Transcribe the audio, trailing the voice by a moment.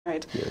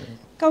Right. Yeah.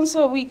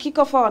 Council, we kick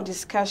off our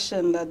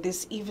discussion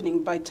this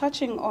evening by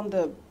touching on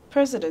the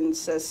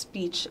President's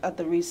speech at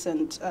the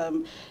recent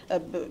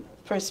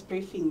press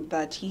briefing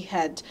that he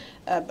had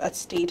at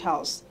State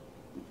House.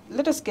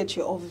 Let us get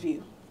your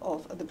overview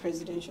of the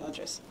presidential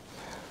address.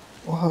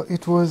 Well,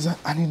 it was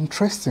an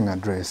interesting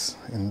address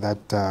in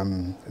that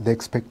the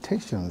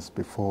expectations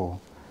before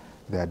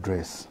the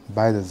address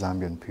by the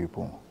Zambian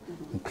people,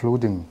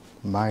 including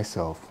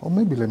myself, or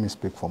maybe let me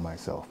speak for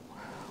myself,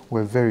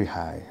 were very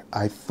high.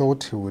 I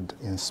thought he would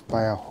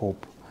inspire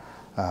hope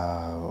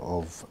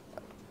of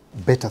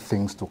better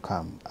things to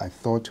come. I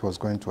thought he was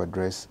going to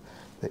address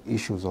the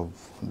issues of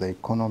the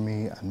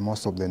economy and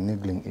most of the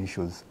niggling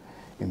issues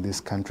in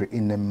this country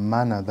in a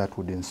manner that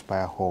would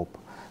inspire hope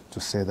to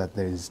say that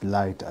there is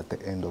light at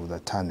the end of the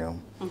tunnel.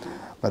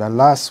 But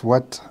alas,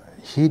 what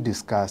he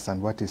discussed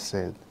and what he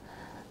said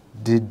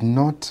did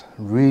not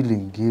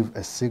really give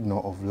a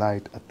signal of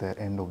light at the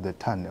end of the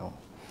tunnel.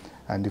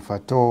 And if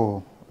at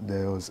all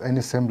there was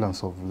any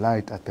semblance of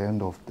light at the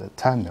end of the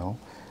tunnel,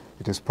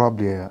 it is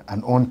probably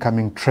an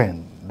oncoming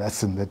train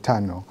that's in the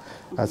tunnel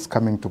that's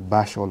coming to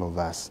bash all of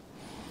us.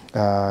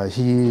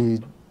 He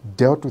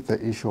dealt with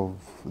the issue of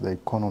the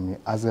economy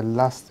as a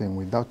last thing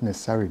without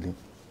necessarily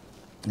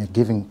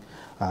giving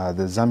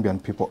the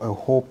Zambian people a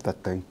hope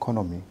that the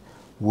economy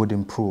would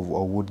improve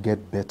or would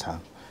get better.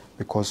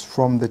 Because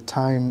from the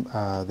time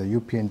the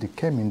UPND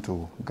came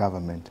into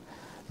government,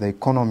 the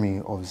economy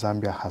of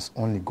Zambia has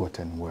only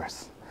gotten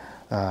worse.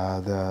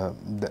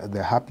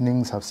 The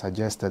happenings have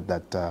suggested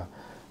that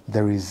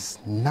there is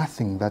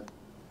nothing that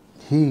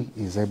he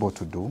is able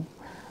to do.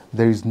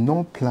 There is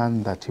no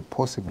plan that he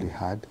possibly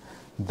had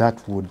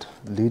that would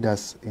lead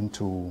us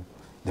into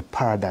the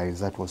paradise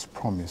that was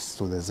promised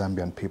to the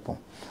Zambian people.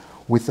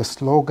 With the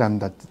slogan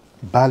that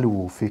Bali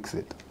will fix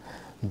it,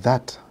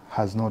 that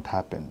has not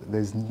happened.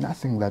 There's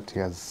nothing that he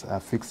has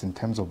fixed in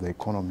terms of the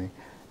economy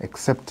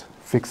except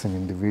fixing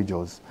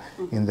individuals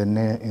in the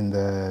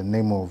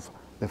name of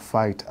the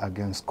fight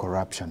against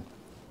corruption.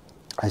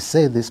 I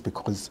say this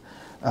because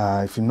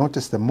if you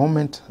notice, the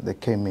moment they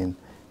came in,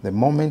 the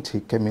moment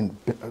he came in,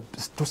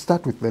 to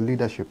start with the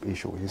leadership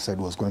issue, he said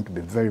was going to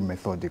be very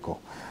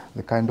methodical.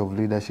 The kind of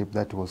leadership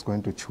that he was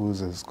going to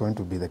choose is going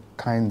to be the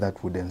kind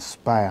that would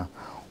inspire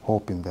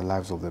hope in the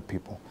lives of the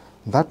people.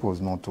 That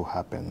was not to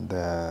happen.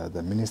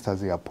 The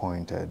ministers he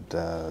appointed,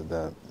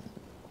 the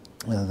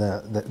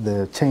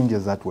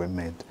changes that were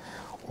made,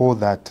 all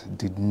that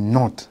did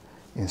not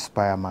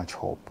inspire much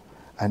hope.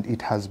 And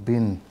it has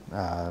been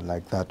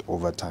like that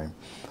over time.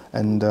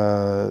 And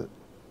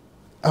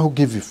I'll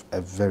give you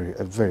a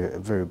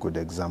very good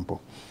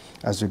example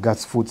as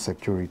regards food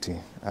security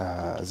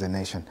as a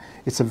nation.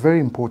 It's a very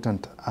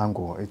important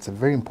angle. It's a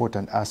very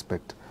important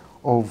aspect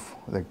of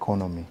the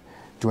economy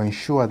to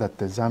ensure that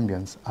the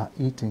Zambians are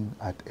eating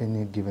at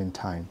any given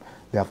time.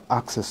 They have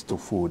access to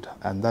food,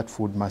 and that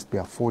food must be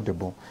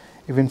affordable.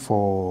 Even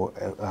for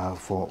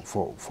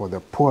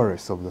the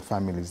poorest of the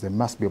families, they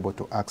must be able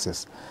to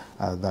access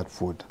that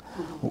food.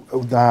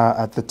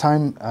 At the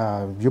time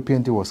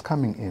UPND was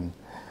coming in,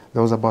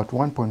 there was about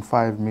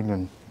 1.5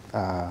 million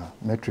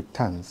metric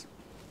tons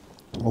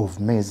of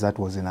maize that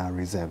was in our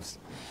reserves.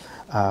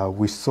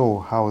 We saw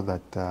how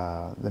that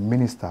the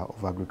Minister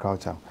of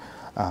Agriculture,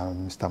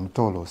 Mr.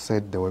 Mtolo,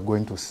 said they were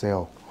going to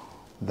sell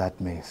that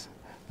maize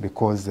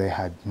because they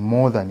had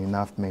more than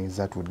enough maize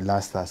that would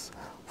last us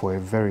for a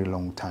very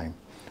long time.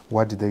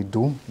 What did they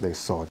do? They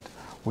sold.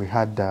 We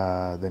had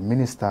the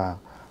Minister,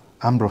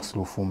 Ambrose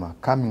Lufuma,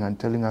 coming and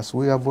telling us,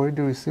 we have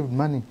already received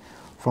money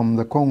from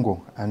the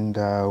Congo and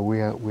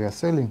we are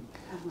selling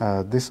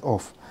this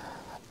off.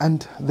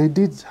 And they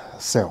did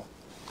sell.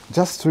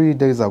 Just 3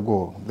 days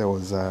ago, there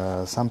was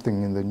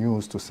something in the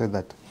news to say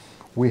that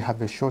we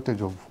have a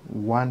shortage of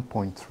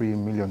 1.3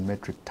 million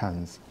metric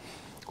tons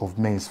of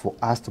maize for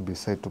us to be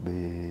said to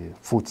be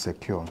food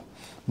secure.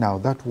 Now,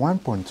 that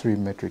 1.3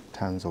 metric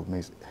tons of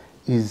maize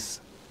is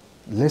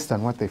less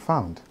than what they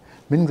found,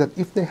 meaning that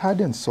if they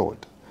hadn't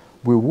sold,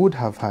 we would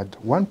have had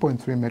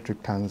 1.3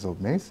 metric tons of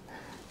maize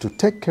to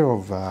take care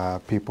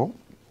of people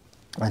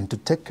and to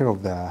take care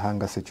of the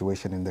hunger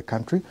situation in the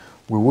country.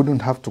 We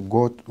wouldn't have to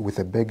go with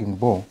a begging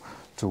bowl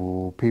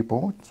to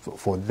people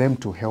for them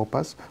to help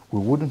us. We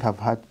wouldn't have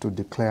had to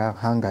declare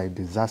hunger a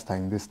disaster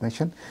in this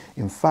nation.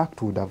 In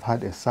fact, we would have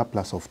had a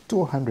surplus of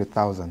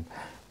 200,000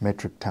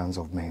 metric tons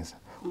of maize.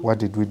 What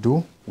did we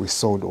do? We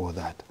sold all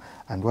that.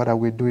 And what are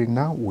we doing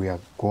now? We are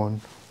gone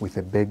with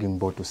a begging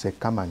bowl to say,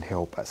 come and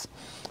help us.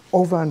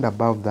 Over and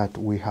above that,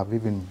 we have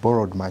even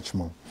borrowed much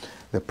more.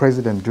 The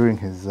President, during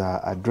his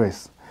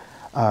address,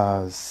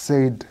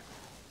 said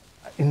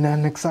in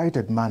an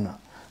excited manner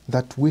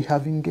that we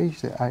have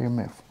engaged the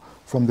IMF.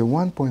 From the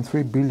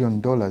 $1.3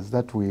 billion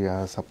that we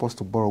are supposed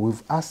to borrow,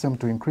 we've asked them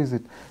to increase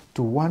it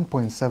to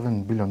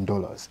 $1.7 billion.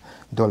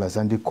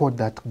 And he called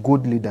that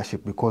good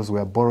leadership because we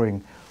are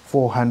borrowing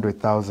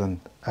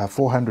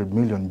 $400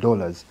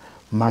 million,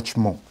 much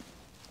more.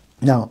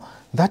 Now,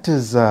 that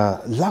is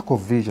lack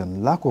of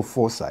vision, lack of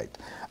foresight,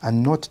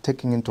 and not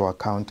taking into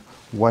account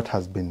what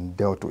has been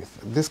dealt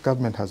with. This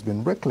government has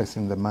been reckless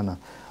in the manner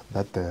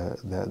that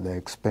they're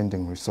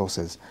expending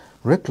resources.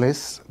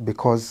 Reckless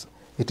because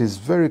it is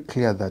very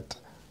clear that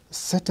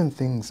certain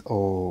things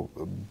or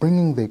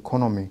bringing the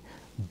economy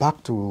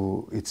back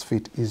to its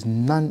feet is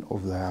none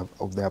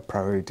of their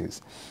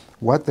priorities.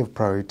 What they've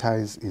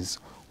prioritized is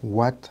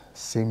what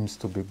seems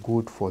to be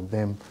good for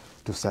them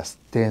to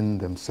sustain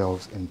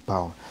themselves in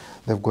power.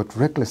 They've got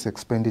reckless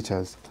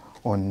expenditures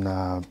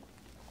on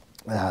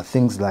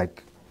things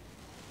like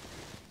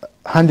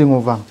handing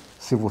over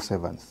civil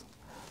servants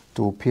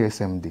to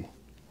PSMD.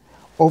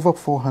 Over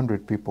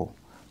 400 people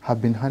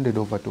have been handed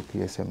over to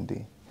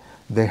PSMD.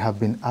 They have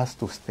been asked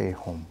to stay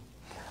home,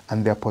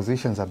 and their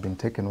positions have been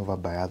taken over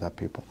by other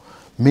people,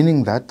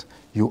 meaning that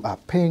you are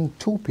paying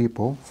two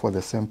people for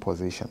the same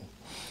position.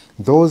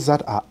 Those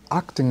that are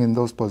acting in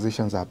those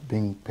positions are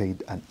being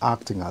paid an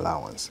acting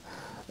allowance.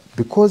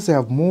 Because they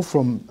have moved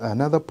from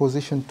another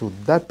position to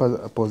that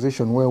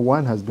position where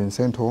one has been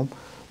sent home,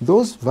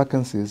 those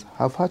vacancies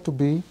have had to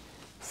be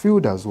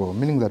filled as well,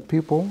 meaning that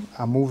people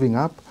are moving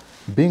up,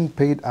 being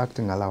paid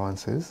acting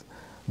allowances,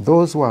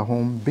 those who are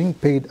home being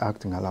paid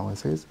acting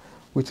allowances,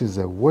 which is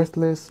a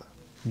worthless,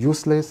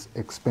 useless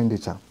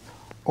expenditure,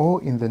 all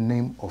in the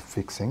name of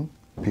fixing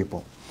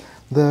people.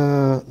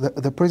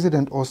 The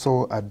president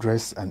also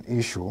addressed an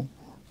issue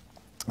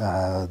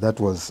that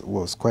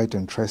was quite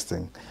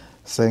interesting,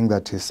 saying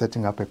that he's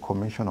setting up a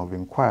commission of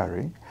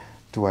inquiry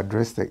to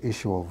address the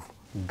issue of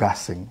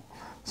gassing,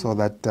 so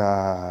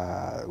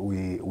that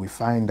we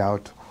find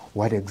out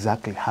what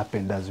exactly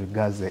happened as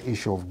regards the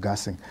issue of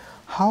gassing.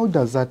 How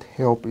does that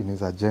help in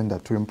his agenda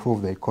to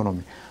improve the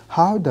economy?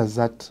 How does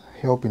that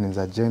help in his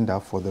agenda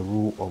for the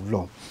rule of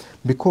law?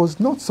 Because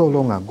not so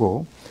long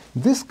ago,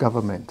 this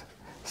government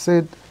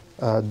said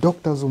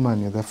Dr.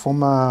 Zumani, the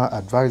former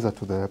advisor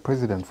to the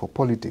president for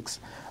politics,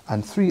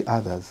 and 3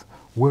 others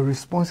were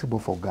responsible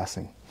for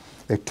gassing.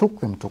 They took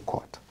them to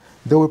court.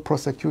 They were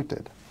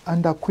prosecuted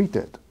and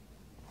acquitted.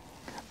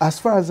 As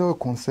far as they were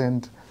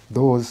concerned,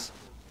 those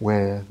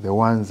were the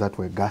ones that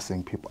were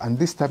gassing people. And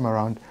this time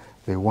around,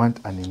 they want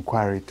an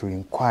inquiry to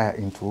inquire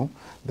into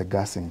the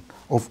gassing.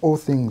 Of all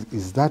things,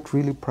 is that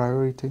really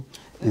priority?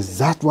 Is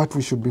that what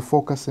we should be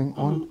focusing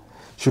on?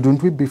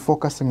 Shouldn't we be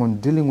focusing on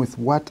dealing with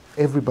what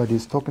everybody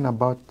is talking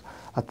about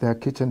at their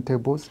kitchen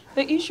tables?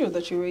 The issue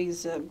that you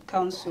raise,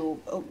 Council,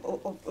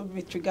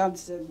 with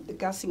regards to the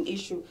gassing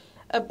issue,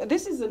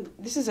 this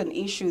is an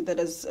issue that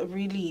has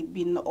really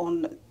been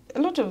on a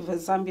lot of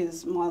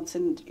Zambians' mouths,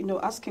 and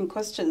asking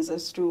questions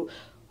as to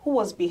who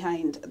was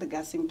behind the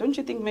gassing. Don't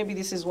you think maybe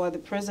this is why the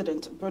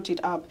president brought it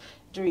up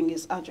during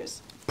his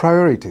address?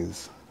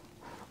 Priorities.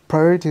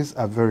 Priorities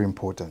are very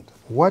important.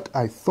 What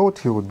I thought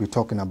he would be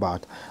talking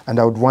about, and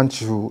I would want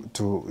you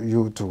to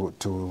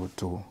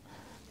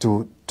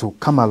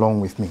come along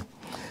with me.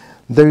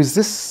 There is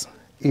this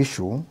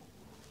issue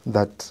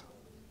that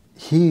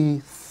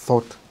he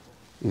thought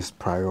is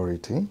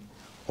priority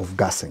of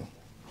gassing,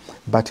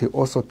 but he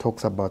also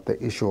talks about the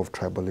issue of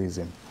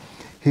tribalism.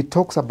 He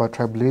talks about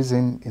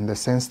tribalism in the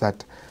sense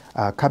that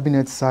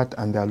cabinet sat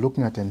and they are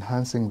looking at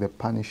enhancing the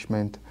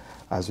punishment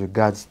as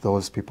regards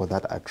those people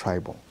that are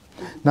tribal.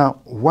 Now,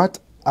 what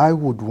I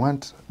would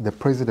want the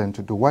president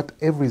to do, what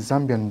every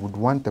Zambian would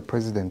want the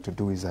president to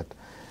do, is that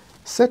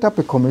set up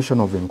a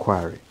commission of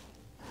inquiry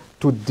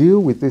to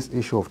deal with this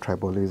issue of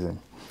tribalism,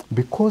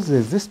 because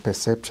there's this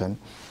perception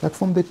that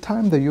from the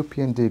time the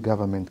UPND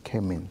government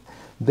came in,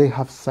 they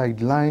have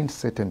sidelined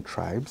certain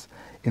tribes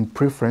in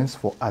preference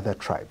for other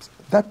tribes.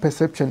 That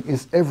perception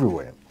is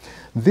everywhere.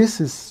 This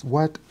is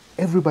what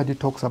everybody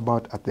talks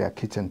about at their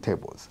kitchen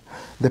tables.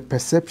 The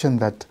perception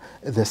that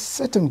the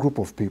certain group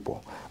of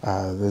people,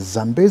 the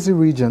Zambezi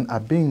region, are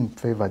being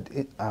favored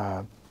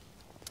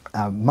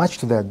much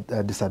to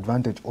the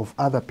disadvantage of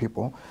other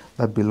people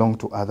that belong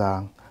to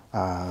other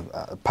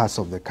parts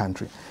of the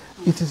country.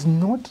 It is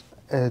not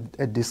a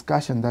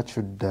discussion that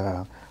should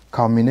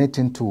culminate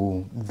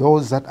into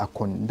those that are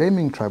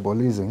condemning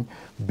tribalism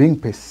being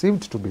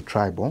perceived to be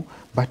tribal,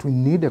 but we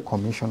need a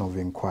commission of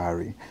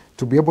inquiry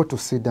to be able to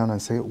sit down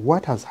and say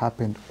what has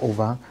happened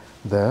over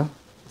the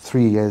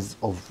 3 years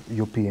of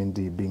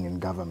UPND being in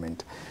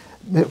government.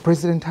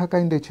 President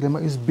Hakainde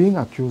Hichilema is being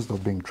accused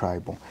of being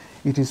tribal.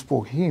 It is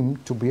for him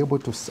to be able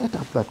to set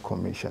up that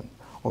commission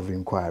of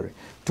inquiry,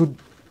 to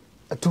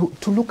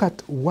look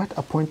at what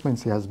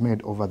appointments he has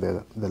made over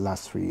the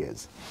last 3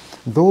 years.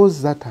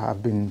 Those that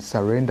have been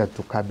surrendered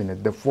to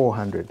cabinet, the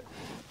 400,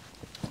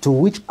 to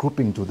which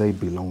grouping do they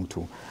belong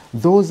to?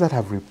 Those that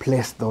have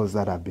replaced those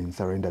that have been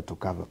surrendered to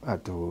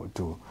cabinet,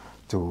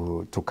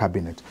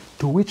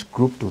 to which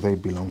group do they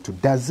belong to?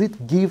 Does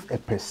it give a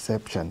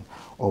perception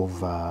of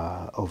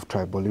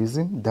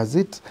tribalism? Does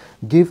it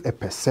give a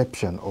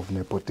perception of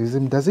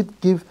nepotism? Does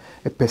it give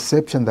a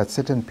perception that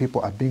certain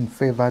people are being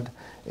favored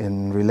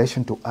in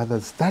relation to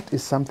others? That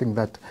is something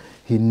that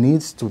he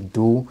needs to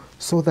do,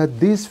 so that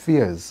these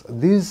fears,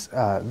 this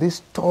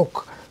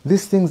talk,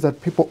 these things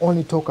that people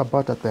only talk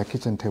about at their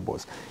kitchen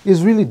tables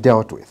is really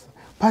dealt with.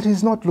 But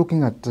he's not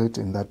looking at it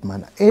in that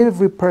manner.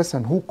 Every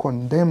person who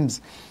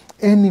condemns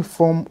any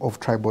form of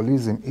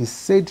tribalism is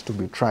said to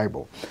be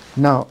tribal.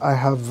 Now, I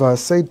have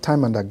said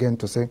time and again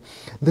to say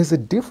there's a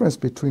difference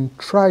between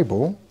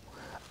tribal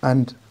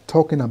and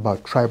talking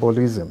about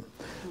tribalism.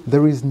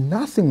 There is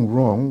nothing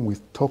wrong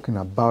with talking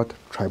about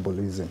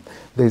tribalism.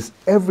 There's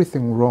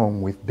everything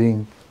wrong with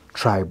being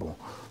tribal.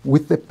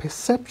 With the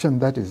perception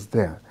that is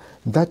there,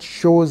 that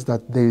shows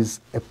that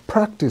there's a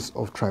practice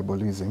of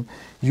tribalism,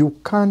 you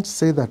can't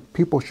say that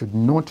people should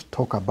not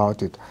talk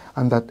about it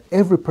and that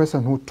every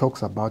person who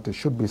talks about it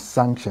should be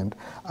sanctioned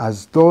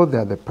as though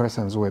they're the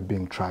persons who are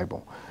being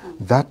tribal.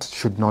 That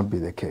should not be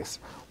the case.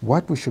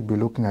 What we should be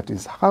looking at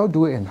is how do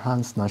we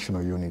enhance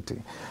national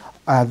unity?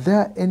 Are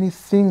there any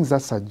things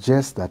that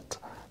suggest that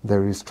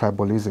there is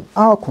tribalism?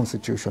 Our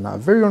constitution, our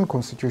very own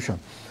constitution,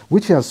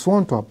 which he has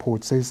sworn to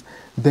uphold, says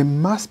there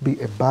must be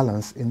a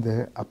balance in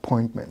the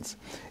appointments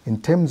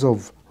in terms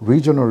of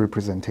regional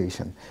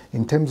representation,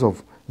 in terms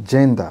of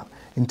gender,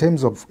 in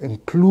terms of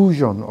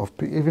inclusion of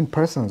even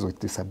persons with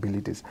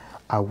disabilities.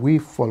 Are we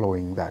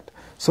following that?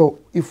 So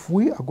if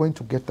we are going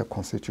to get the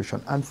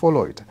constitution and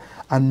follow it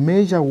and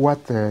measure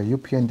what the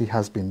UPND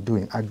has been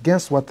doing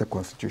against what the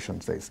constitution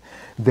says,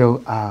 they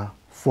are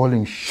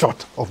falling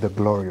short of the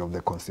glory of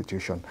the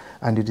constitution.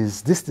 And it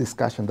is this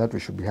discussion that we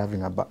should be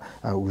having about,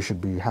 and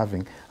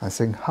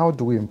saying how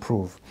do we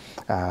improve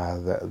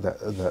the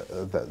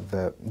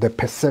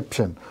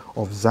perception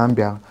of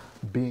Zambia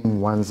being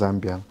one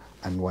Zambia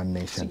and one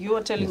nation. So you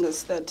are telling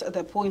us that the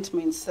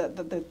appointments that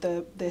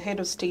the head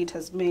of state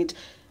has made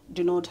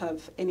do not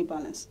have any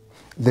balance?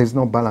 There's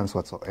no balance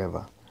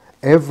whatsoever.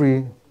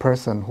 Every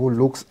person who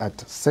looks at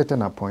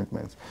certain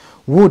appointments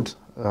would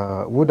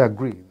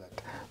agree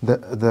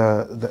that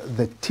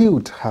the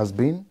tilt has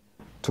been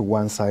to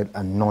one side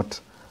and not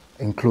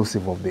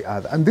inclusive of the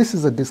other. And this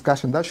is a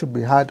discussion that should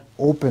be had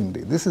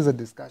openly. This is a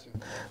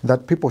discussion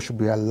that people should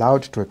be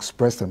allowed to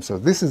express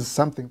themselves. This is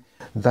something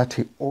that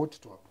he ought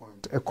to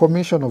appoint a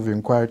commission of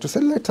inquiry to say,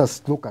 let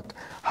us look at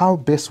how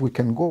best we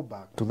can go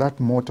back to that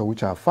motto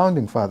which our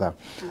founding father,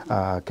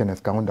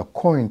 Kenneth Kaunda,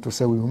 coined, to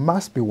say we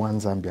must be one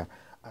Zambia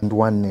and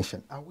one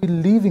nation. Are we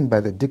living by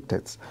the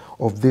dictates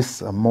of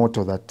this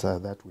motto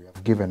that we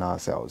have given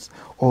ourselves?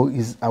 Or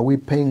are we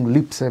paying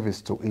lip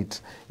service to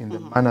it in the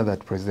manner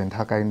that President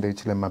Hakainde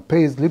Hichilema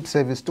pays lip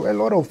service to a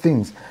lot of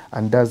things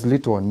and does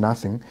little or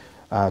nothing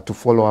to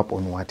follow up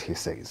on what he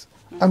says?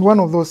 And one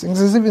of those things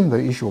is even the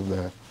issue of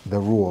the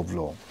rule of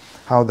law.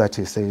 How that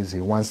he says he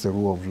wants the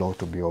rule of law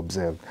to be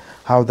observed.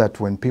 How that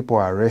when people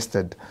are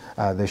arrested,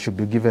 they should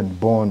be given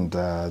bond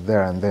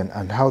there and then.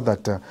 And how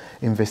that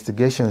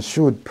investigations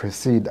should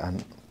proceed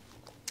and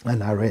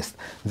arrest.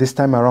 This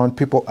time around,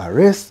 people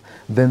arrest,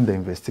 then they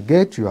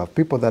investigate. You have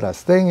people that are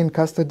staying in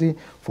custody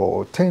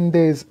for 10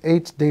 days,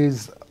 8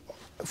 days,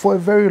 for a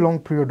very long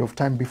period of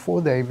time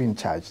before they're even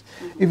charged.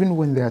 Even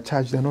when they are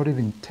charged, they're not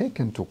even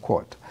taken to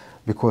court,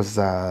 because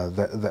the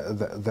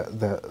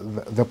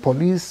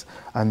police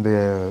and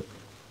the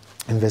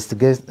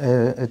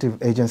investigative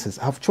agencies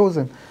have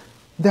chosen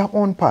their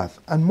own path.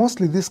 And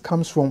mostly this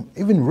comes from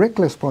even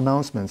reckless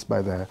pronouncements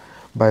by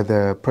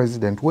the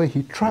president, where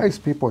he tries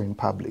people in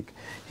public.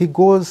 He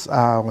goes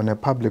on a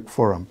public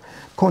forum,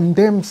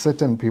 condemns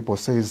certain people,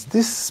 says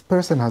this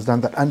person has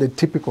done that. And a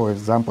typical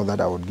example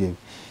that I would give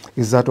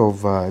is that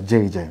of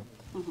JJ.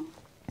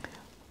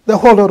 The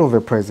whole lot of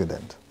a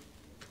president.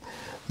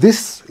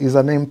 This is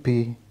an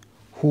MP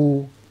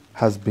who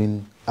has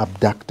been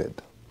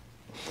abducted.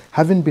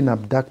 Having been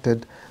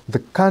abducted, the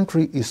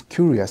country is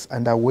curious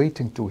and are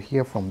waiting to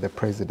hear from the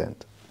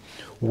president.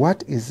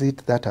 What is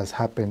it that has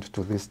happened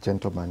to this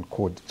gentleman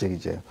called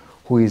JJ,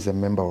 who is a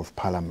member of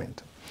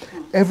parliament?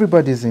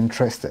 Everybody is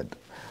interested.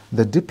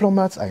 The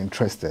diplomats are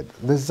interested.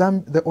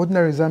 The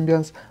ordinary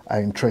Zambians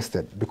are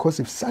interested, because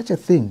if such a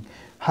thing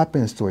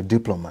happens to a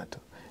diplomat,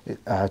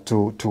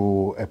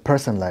 to a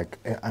person like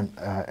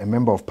a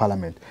member of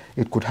parliament,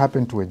 it could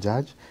happen to a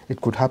judge, it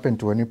could happen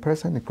to any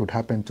person, it could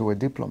happen to a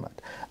diplomat.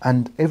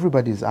 And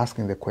everybody is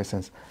asking the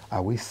questions,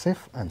 are we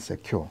safe and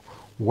secure?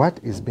 What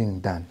is being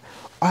done?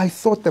 I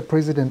thought the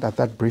president at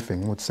that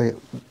briefing would say,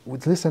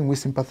 listen, we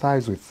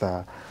sympathize with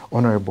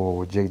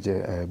Honorable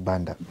JJ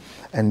Banda,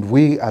 and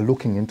we are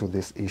looking into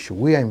this issue.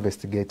 We are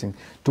investigating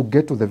to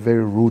get to the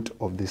very root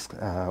of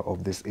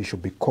this issue,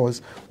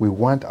 because we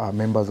want our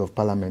members of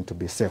parliament to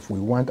be safe. We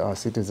want our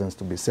citizens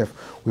to be safe.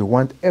 We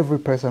want every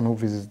person who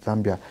visits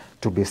Zambia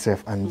to be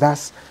safe, and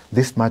thus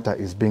this matter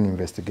is being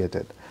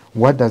investigated.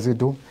 What does he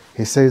do?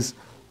 He says,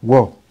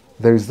 well,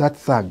 there is that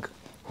thug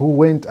who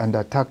went and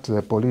attacked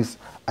the police.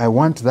 I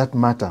want that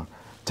matter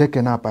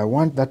taken up. I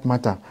want that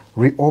matter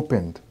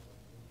reopened.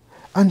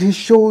 And he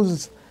showed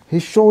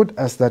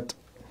us that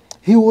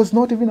he was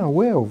not even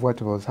aware of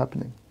what was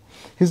happening.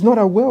 He's not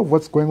aware of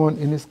what's going on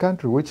in his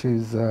country, which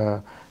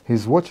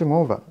he's watching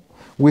over.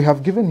 We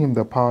have given him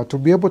the power to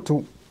be able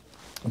to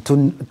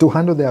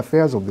handle the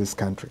affairs of this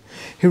country.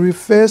 He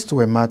refers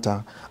to a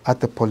matter at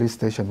the police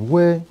station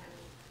where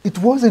it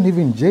wasn't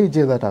even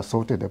JJ that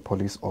assaulted a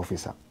police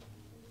officer.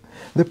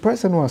 The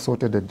person who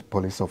assaulted the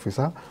police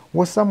officer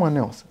was someone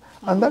else,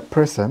 and that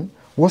person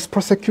was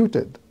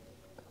prosecuted.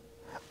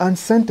 and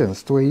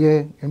sentenced to a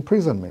year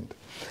imprisonment.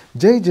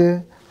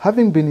 JJ,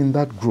 having been in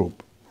that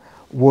group,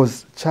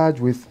 was charged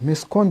with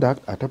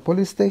misconduct at a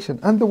police station,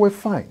 and they were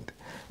fined.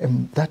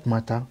 And that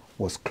matter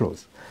was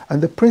closed.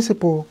 And the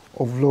principle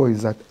of law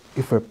is that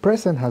if a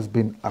person has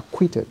been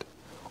acquitted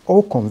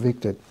or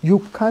convicted, you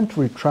can't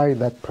retry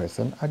that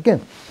person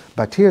again.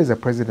 But here is a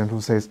president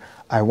who says,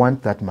 I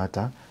want that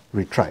matter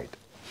retried.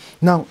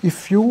 Now,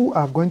 if you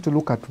are going to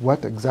look at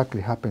what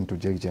exactly happened to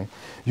JJ,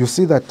 you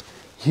see that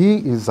he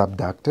is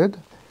abducted,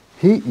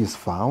 he is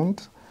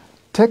found,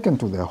 taken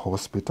to the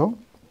hospital.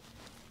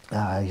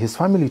 His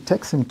family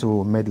takes him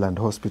to Midland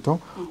Hospital.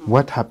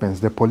 What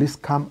happens? The police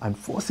come and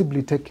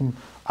forcibly take him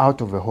out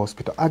of the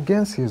hospital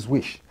against his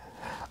wish,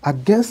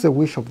 against the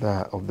wish of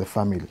the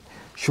family.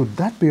 Should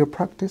that be a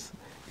practice?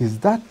 Is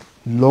that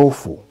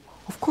lawful?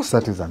 Of course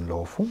that is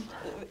unlawful.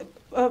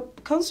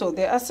 Counsel,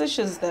 there are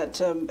assertions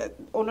that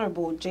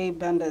Honorable J.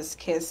 Banda's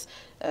case,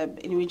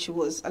 in which he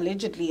was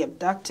allegedly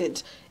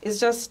abducted, is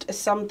just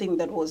something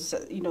that was,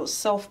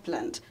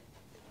 self-planned.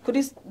 Could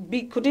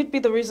it be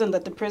the reason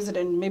that the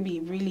president maybe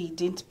really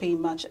didn't pay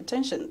much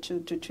attention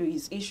to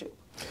his issue?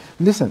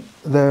 Listen,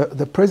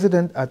 the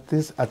president at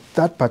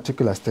that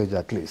particular stage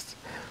at least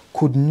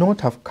could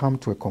not have come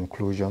to a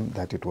conclusion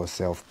that it was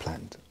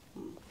self-planned.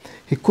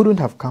 He couldn't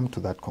have come to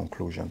that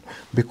conclusion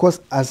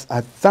because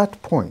at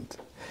that point,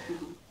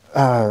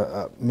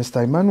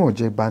 Mr. Emmanuel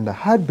J. Banda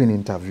had been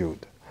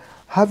interviewed.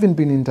 Having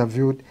been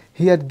interviewed,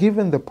 he had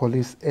given the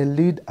police a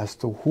lead as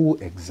to who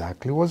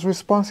exactly was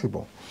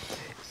responsible.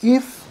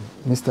 If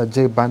Mr.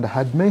 J. Banda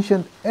had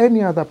mentioned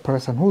any other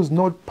person who is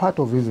not part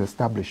of his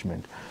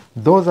establishment,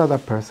 those other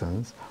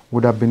persons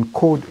would have been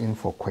called in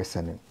for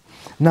questioning.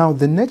 Now,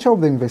 the nature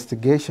of the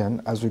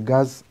investigation as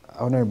regards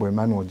Honorable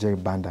Emmanuel J.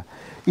 Banda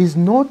is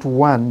not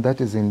one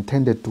that is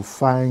intended to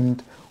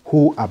find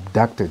who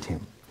abducted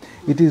him.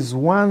 It is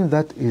one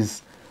that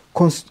is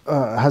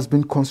has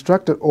been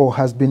constructed or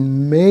has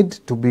been made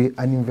to be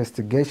an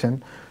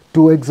investigation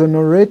to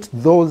exonerate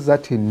those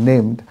that he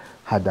named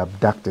had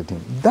abducted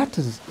him. That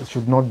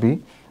should not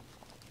be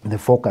the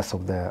focus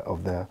of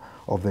the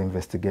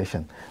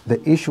investigation.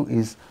 The issue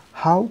is,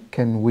 how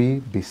can we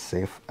be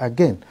safe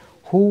again?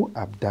 Who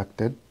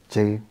abducted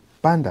J.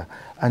 Banda?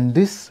 And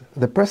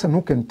the person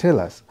who can tell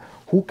us,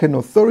 who can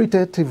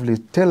authoritatively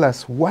tell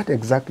us what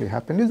exactly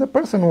happened, is the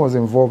person who was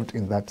involved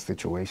in that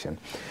situation.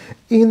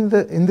 In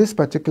this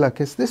particular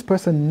case, this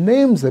person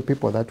names the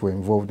people that were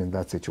involved in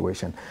that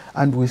situation,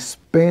 and we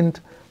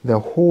spent the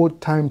whole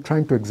time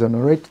trying to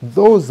exonerate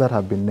those that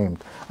have been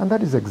named. And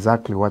that is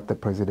exactly what the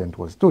president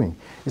was doing.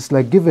 It's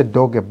like give a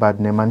dog a bad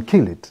name and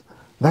kill it.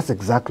 That's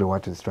exactly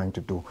what he's trying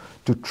to do,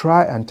 to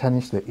try and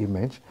tarnish the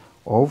image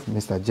of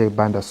Mr. J.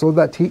 Banda so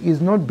that he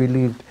is not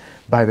believed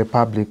by the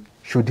public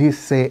should he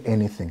say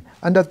anything.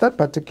 And at that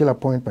particular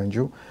point, mind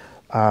you,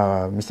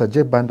 Mr.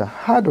 J. Banda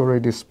had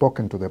already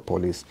spoken to the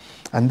police.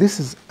 And this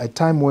is a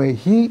time where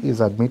he is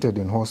admitted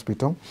in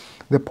hospital.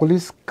 The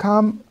police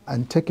come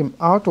and take him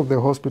out of the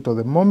hospital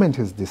the moment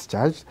he's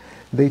discharged.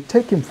 They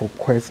take him for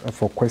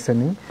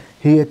questioning.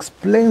 He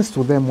explains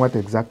to them what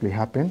exactly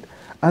happened,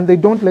 and they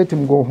don't let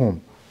him go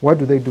home. What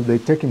do? They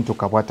take him to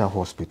Kawata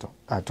Hospital,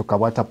 to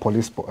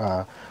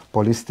Kawata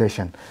police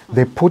station.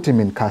 They put him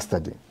in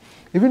custody.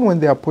 Even when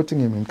they are putting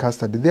him in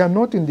custody, they are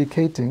not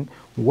indicating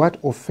what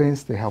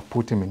offense they have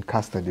put him in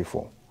custody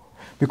for.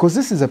 Because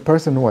this is a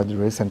person who had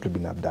recently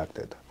been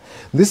abducted.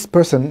 This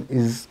person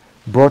is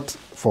brought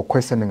for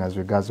questioning as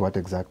regards what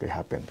exactly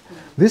happened.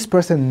 This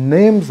person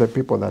names the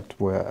people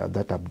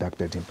that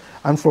abducted him.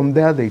 And from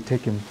there, they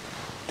take him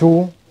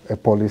to a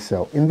police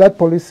cell. In that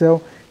police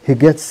cell, he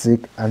gets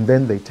sick, and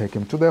then they take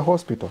him to the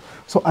hospital.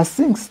 So as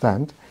things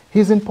stand,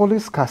 he's in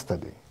police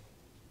custody.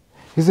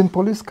 He's in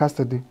police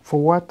custody for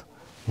what?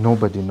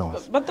 Nobody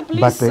knows. But the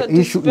police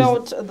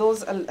dispelled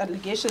those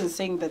allegations,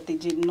 saying that they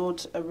did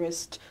not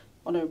arrest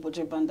Honorable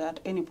J. Banda at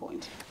any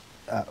point.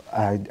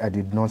 I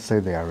did not say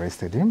they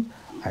arrested him.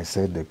 I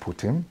said they put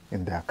him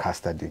in their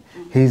custody.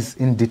 He's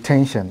in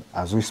detention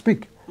as we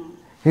speak.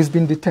 He's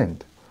been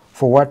detained.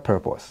 For what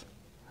purpose?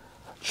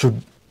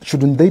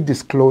 Shouldn't they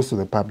disclose to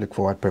the public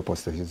for what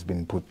purpose that he's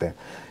been put there?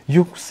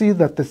 You see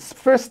that the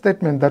first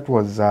statement that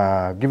was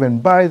given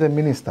by the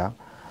minister,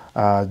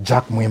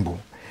 Jack Mwimbu,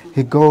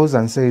 he goes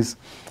and says,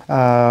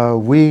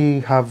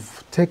 we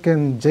have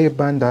taken J.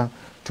 Banda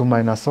to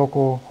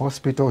Mainasoko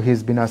Hospital.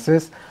 He's been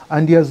assessed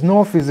and he has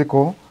no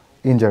physical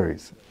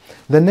injuries.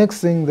 The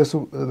next thing, the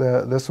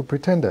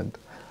superintendent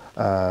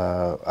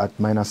at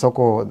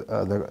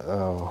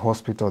Mainasoko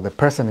hospital, the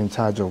person in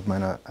charge of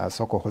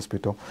Mainasoko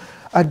Hospital,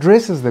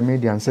 addresses the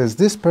media and says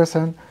this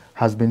person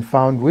has been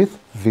found with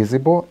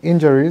visible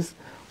injuries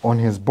on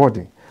his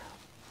body.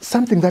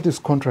 Something that is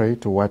contrary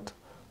to what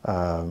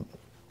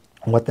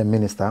the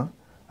minister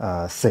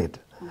said.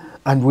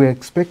 And we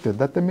expected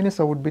that the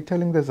minister would be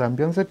telling the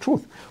Zambians the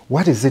truth.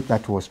 What is it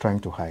that he was trying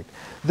to hide?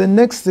 The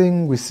next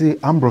thing we see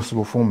Ambrose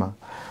Lufuma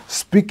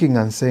speaking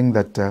and saying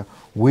that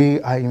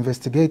we are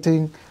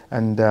investigating,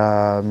 and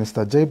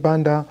Mr. J.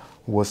 Banda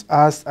was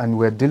asked, and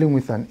we're dealing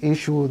with an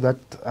issue that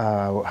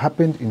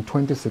happened in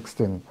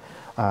 2016.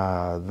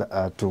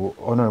 to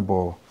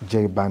Honorable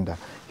J. Banda.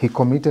 He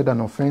committed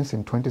an offense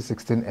in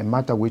 2016, a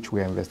matter which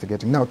we are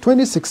investigating. Now,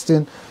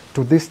 2016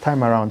 to this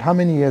time around, how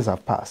many years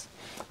have passed?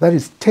 That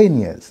is 10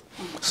 years.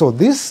 So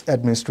this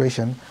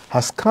administration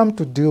has come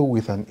to deal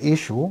with an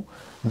issue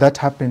that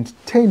happened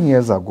 10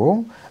 years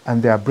ago,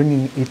 and they are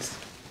bringing it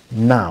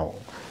now.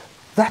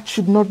 That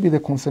should not be the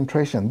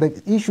concentration.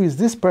 The issue is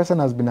this person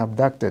has been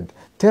abducted.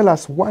 Tell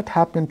us what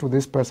happened to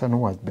this person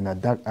who has been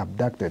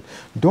abducted.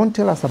 Don't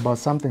tell us about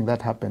something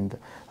that happened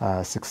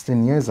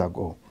 16 years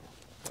ago,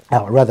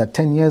 rather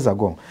 10 years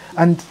ago.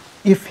 And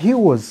if he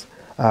was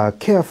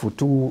careful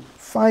to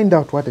find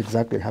out what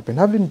exactly happened,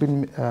 having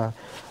been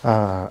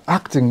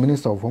acting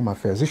Minister of Home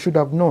Affairs, he should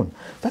have known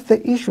that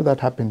the issue that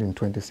happened in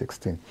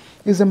 2016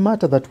 is a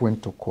matter that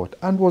went to court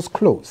and was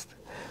closed.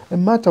 A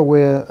matter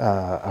where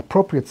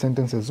appropriate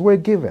sentences were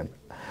given,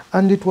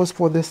 and it was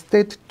for the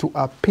state to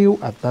appeal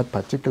at that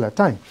particular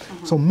time.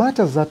 So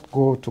matters that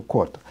go to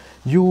court,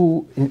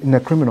 in a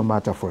criminal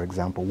matter, for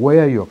example,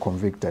 where you're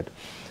convicted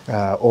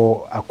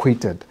or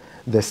acquitted,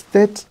 the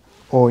state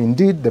or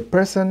indeed the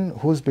person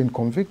who's been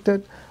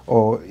convicted,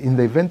 or in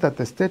the event that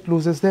the state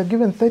loses, they're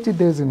given 30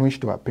 days in which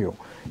to appeal.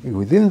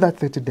 Within that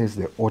 30 days,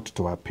 they ought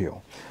to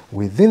appeal.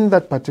 Within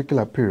that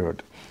particular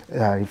period,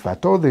 if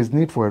at all there's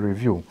need for a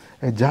review,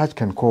 a judge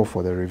can call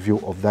for the review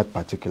of that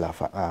particular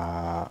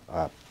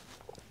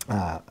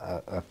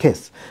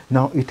case.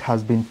 Now, it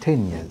has been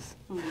 10 years.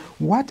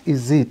 What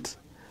is it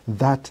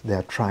that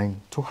they're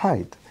trying to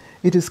hide?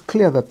 It is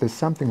clear that there's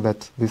something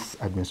that this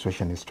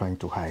administration is trying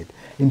to hide.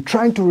 In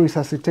trying to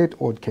resuscitate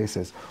old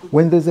cases,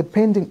 when there's a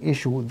pending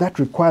issue that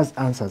requires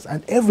answers,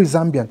 and every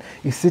Zambian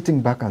is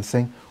sitting back and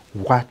saying,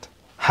 what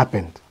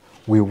happened?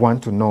 We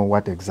want to know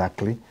what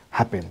exactly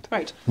happened.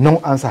 Right. No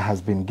answer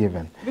has been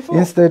given.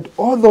 Instead,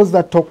 all those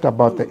that talked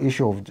about the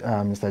issue of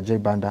Mr. J.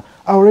 Banda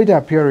are already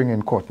appearing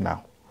in court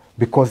now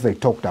because they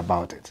talked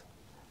about it.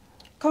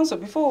 Counsel,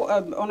 before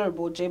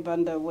Honorable J.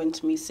 Banda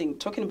went missing,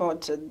 talking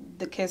about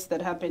the case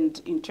that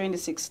happened in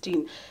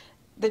 2016,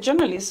 the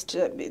journalist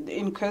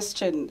in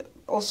question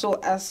also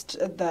asked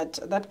that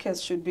that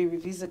case should be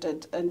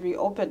revisited and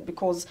reopened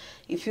because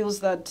he feels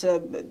that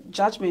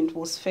judgment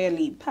was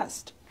fairly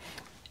passed.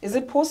 Is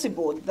it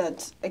possible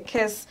that a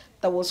case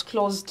that was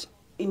closed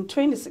in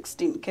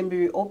 2016 can be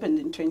reopened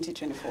in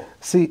 2024?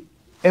 See,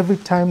 every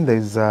time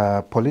there's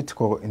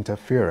political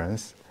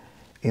interference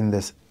in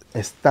this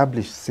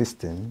established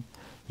system,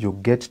 you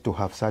get to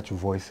have such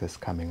voices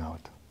coming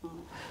out.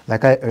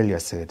 Like I earlier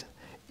said,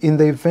 in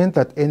the event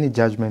that any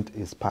judgment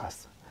is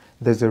passed,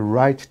 there's a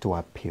right to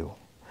appeal.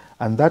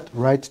 And that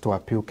right to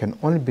appeal can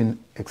only be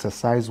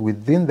exercised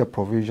within the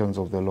provisions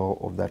of the law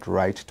of that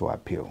right to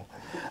appeal.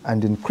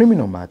 And in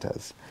criminal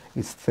matters,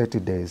 it's 30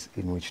 days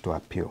in which to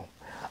appeal.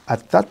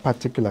 At that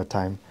particular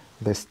time,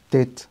 the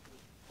state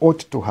ought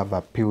to have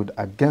appealed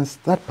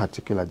against that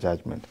particular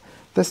judgment.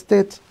 The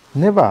state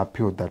never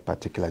appealed that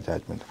particular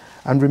judgment.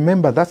 And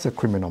remember, that's a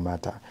criminal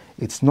matter.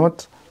 It's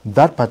not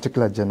that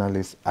particular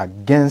journalist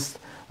against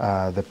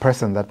the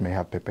person that may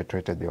have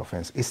perpetrated the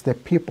offense. It's the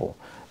people,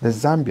 the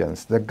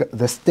Zambians,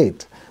 the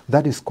state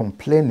that is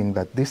complaining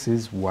that this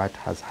is what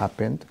has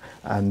happened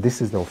and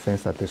this is the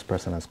offense that this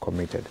person has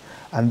committed.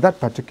 And that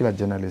particular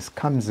journalist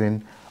comes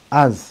in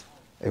as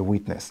a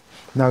witness.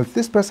 Now, if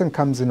this person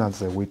comes in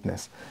as a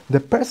witness, the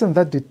person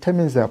that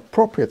determines the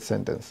appropriate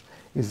sentence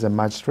is a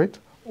magistrate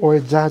or a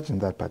judge in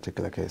that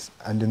particular case.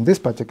 And in this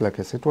particular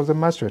case, it was a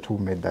magistrate who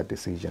made that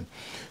decision.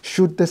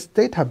 Should the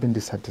state have been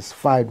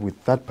dissatisfied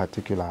with that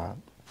particular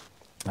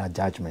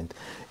judgment,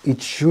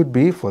 it should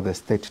be for the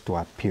state to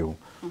appeal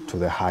to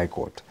the High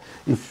Court.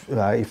 If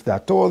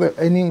at all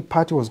any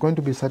party was going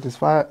to be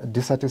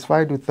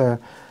dissatisfied with the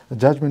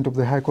judgment of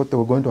the High Court, they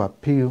were going to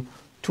appeal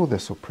to the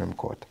Supreme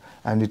Court.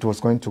 And it was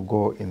going to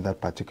go in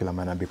that particular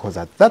manner because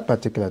at that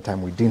particular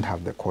time we didn't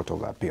have the Court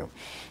of Appeal.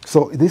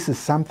 So this is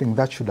something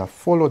that should have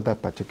followed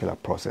that particular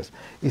process.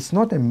 It's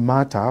not a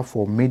matter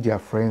for media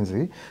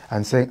frenzy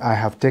and saying, I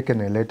have taken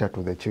a letter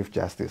to the Chief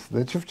Justice.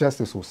 The Chief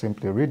Justice will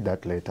simply read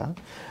that letter,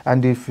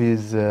 and if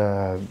he's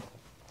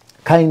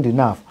kind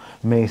enough,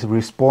 may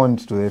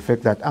respond to the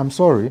effect that, I'm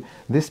sorry,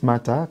 this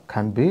matter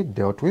can be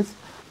dealt with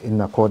in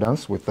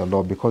accordance with the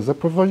law, because the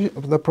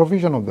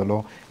provision of the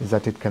law is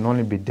that it can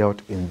only be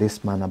dealt in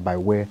this manner by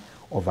way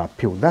of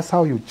appeal. That's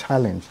how you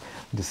challenge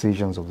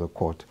decisions of the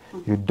court.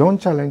 You don't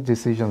challenge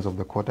decisions of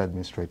the court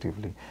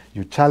administratively.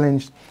 You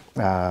challenge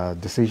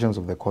decisions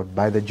of the court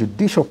by the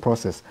judicial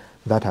process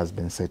that has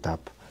been set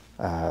up,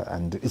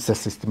 and it's a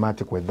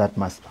systematic way that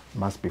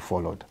must be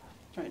followed.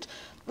 Right.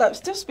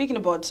 Still speaking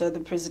about the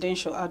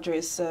presidential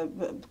address,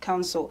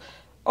 Council,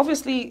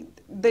 obviously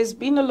there's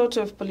been a lot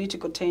of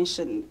political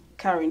tension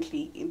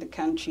currently in the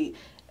country,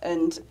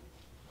 and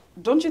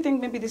don't you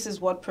think maybe this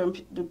is what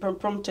prompted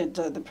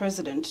the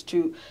president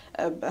to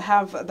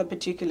have the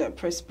particular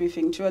press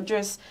briefing to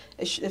address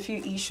a few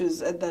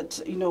issues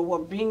that were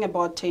bringing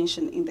about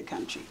tension in the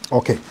country?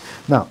 Okay,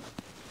 now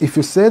if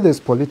you say there's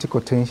political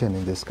tension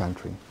in this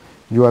country,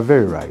 you are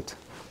very right.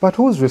 But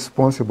who's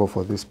responsible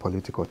for this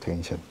political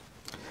tension?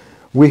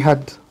 We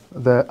had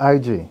the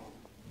IG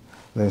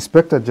the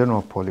Inspector General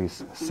of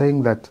Police,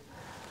 saying that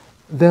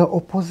the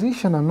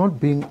opposition are not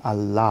being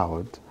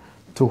allowed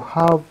to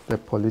have the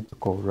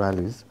political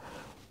rallies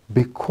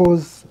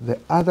because the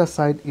other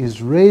side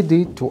is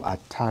ready to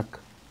attack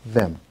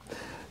them.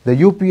 The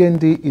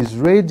UPND is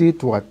ready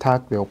to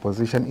attack the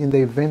opposition in the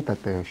event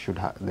that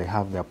they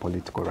have their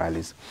political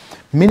rallies,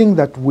 meaning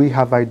that we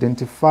have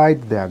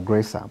identified the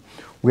aggressor.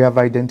 We have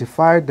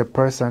identified the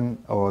person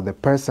or the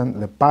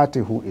party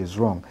who is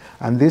wrong.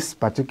 And this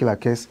particular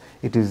case,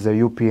 it is the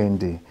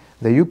UPND.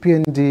 The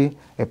UPND,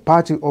 a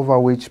party over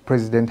which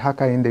President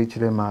Hakainde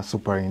Hichilema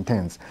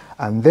superintends.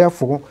 And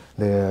therefore,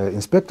 the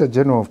Inspector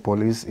General of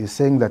Police is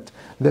saying that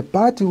the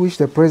party which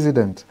the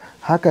President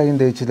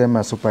Hakainde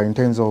Hichilema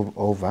superintends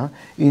over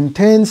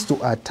intends to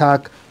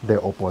attack the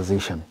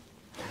opposition.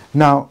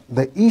 Now,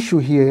 the issue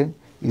here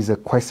is a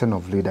question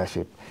of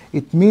leadership.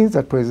 It means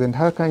that President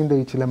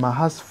Hakainde Hichilema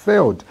has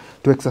failed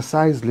to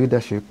exercise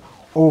leadership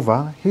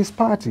over his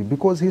party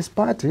because his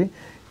party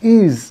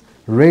is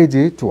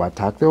ready to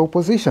attack the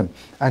opposition.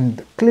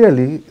 And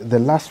clearly, the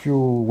last few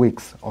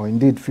weeks, or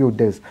indeed few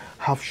days,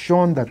 have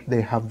shown that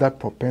they have that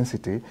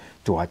propensity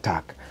to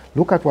attack.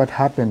 Look at what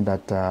happened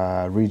at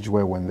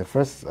Ridgeway when the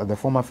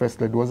former First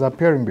Lady was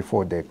appearing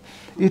before them.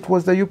 It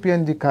was the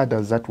UPND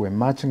cadres that were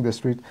marching the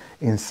street,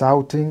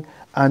 insulting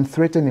and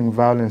threatening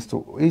violence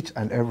to each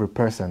and every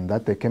person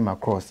that they came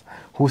across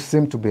who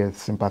seemed to be a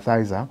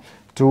sympathizer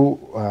to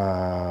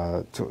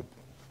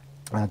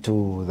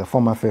the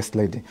former First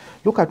Lady.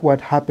 Look at what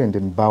happened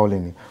in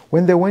Bowling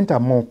when they went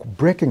amok,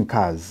 breaking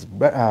cars,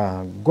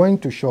 going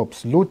to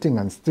shops, looting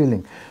and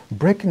stealing,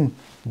 breaking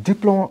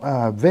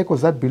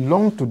vehicles that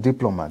belong to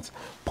diplomats.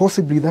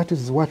 Possibly that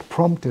is what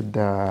prompted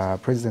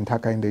President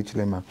Hakainde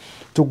Hichilema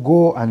to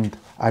go and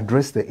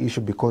address the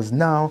issue, because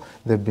now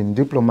there have been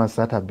diplomats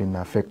that have been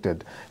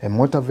affected. A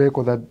motor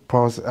vehicle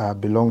that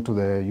belonged to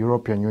the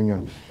European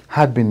Union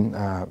had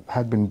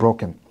been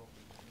broken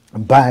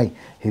by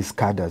his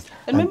cadres.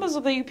 And members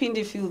of the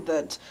UPND feel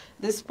that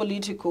this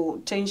political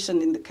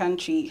tension in the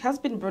country has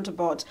been brought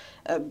about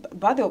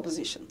by the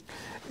opposition.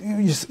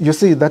 You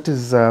see, that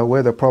is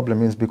where the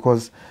problem is,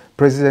 because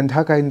President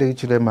Hakainde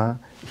Hichilema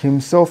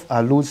himself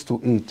alludes to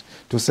it,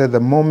 to say the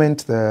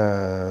moment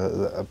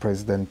the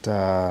President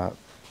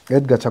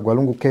Edgar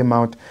Chagwalungu came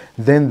out,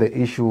 then the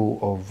issue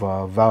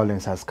of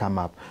violence has come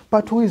up.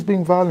 But who is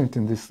being violent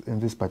in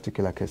this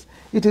particular case?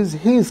 It is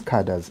his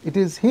cadres, it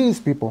is his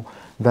people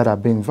that are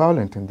being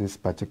violent in this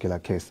particular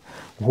case.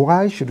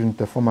 Why shouldn't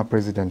the former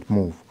president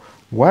move?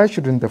 Why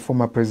shouldn't the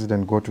former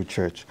president go to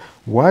church?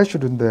 Why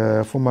shouldn't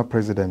the former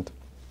president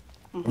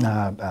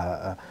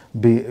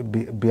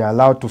be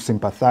allowed to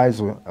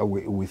sympathize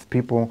with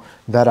people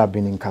that have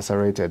been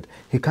incarcerated?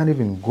 He can't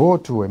even go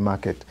to a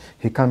market.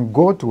 He can't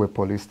go to a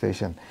police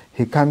station.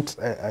 He can't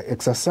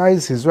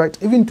exercise his right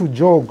even to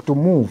jog, to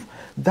move.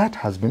 That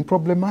has been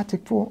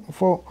problematic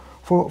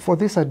for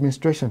this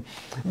administration.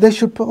 They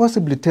should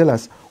possibly tell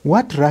us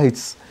what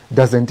rights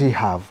doesn't he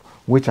have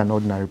which an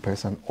ordinary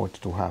person ought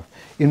to have.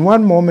 In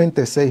one moment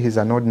they say he's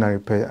an ordinary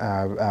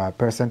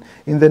person.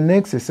 In the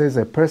next he says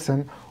a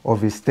person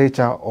of his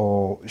stature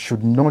or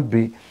should not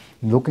be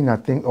looking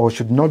at things or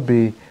should not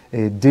be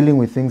dealing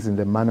with things in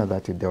the manner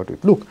that he dealt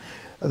with. Look,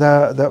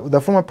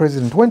 the former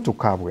president went to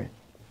Kabwe.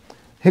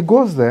 He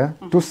goes there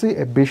to see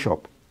a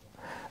bishop.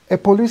 A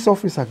police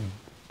officer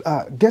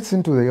gets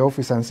into the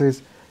office and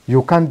says,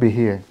 "You can't be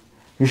here.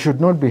 You should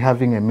not be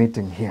having a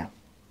meeting here."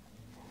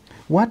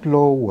 What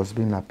law was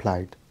being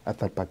applied at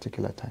that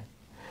particular time?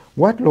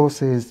 What law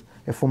says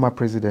a former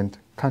president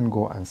can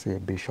go and see a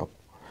bishop?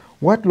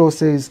 What law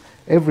says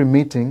every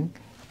meeting,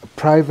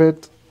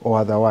 private or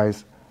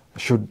otherwise,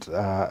 should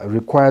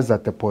requires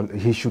that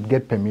he should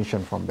get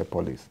permission from the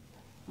police?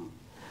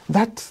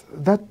 That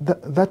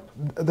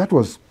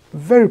was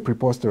very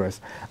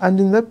preposterous. And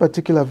in that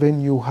particular vein,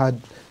 you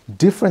had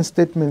different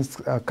statements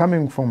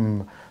coming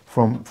from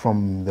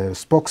the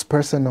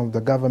spokesperson of the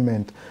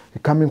government,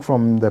 coming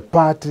from the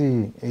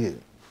party,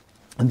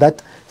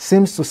 that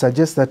seems to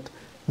suggest that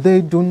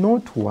they do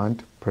not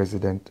want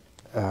President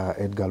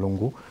Edgar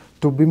Lungu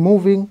to be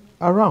moving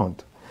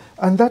around.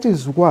 And that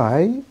is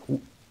why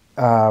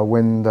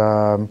when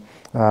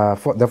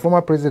the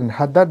former president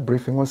had that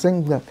briefing, was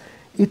saying that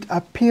it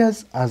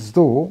appears as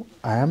though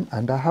I am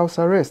under house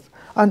arrest,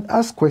 and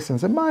ask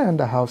questions, am I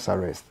under house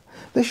arrest?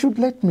 They should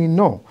let me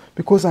know,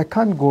 because I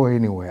can't go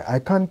anywhere. I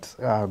can't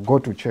go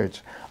to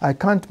church. I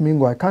can't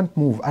mingle. I can't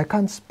move. I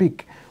can't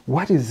speak.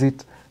 What is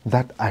it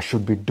that I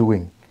should be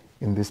doing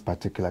in this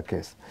particular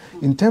case?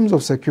 In terms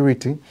of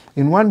security,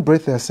 in one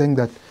breath they are saying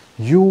that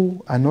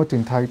you are not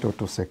entitled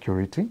to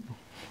security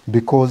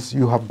because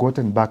you have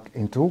gotten back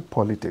into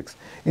politics.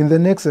 In the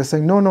next they're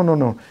saying,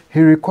 no,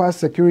 he requires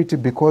security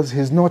because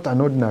he's not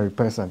an ordinary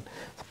person.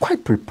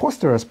 Quite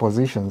preposterous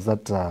positions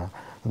that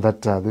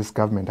this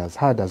government has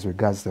had as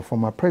regards the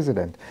former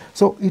president.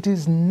 So it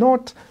is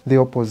not the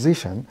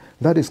opposition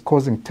that is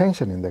causing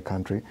tension in the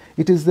country.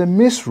 It is the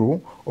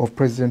misrule of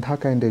President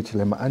Hakainde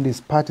Hichilema and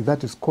his party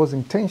that is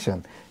causing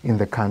tension in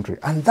the country.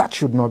 And that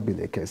should not be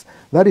the case.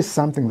 That is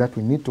something that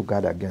we need to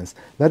guard against.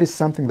 That is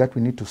something that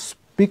we need to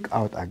speak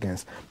out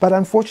against. But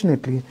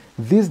unfortunately,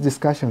 these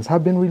discussions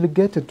have been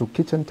relegated to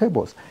kitchen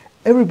tables.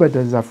 Everybody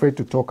is afraid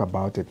to talk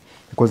about it,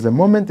 because the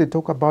moment they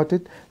talk about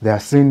it, they are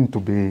seen to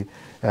be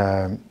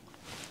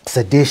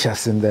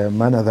seditious in the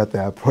manner that they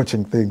are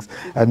approaching things.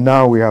 And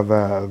now we have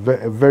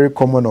very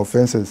common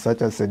offenses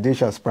such as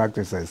seditious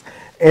practices,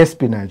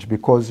 espionage,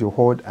 because you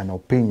hold an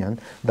opinion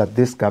that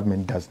this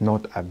government does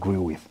not agree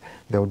with.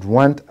 They would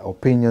want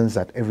opinions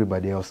that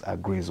everybody else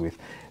agrees with.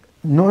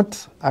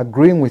 Not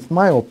agreeing with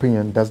my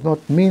opinion does not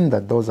mean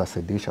that those are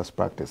seditious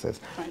practices.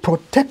 Right.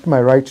 Protect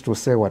my right to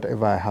say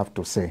whatever I have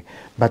to say,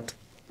 but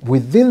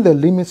within the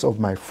limits of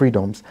my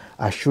freedoms,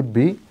 I should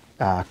be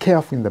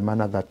careful in the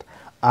manner that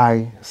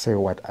I say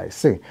what I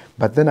say.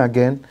 But then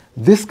again,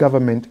 this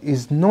government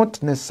is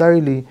not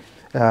necessarily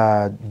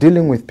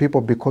dealing with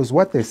people because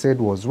what they said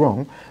was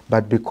wrong,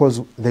 but because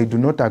they do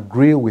not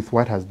agree with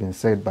what has been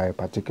said by a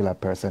particular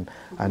person,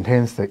 and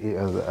hence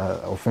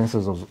the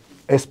offenses of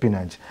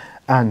espionage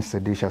and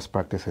seditious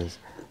practices.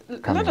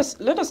 Let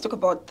us talk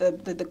about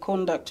the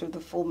conduct of the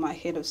former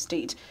head of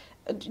state.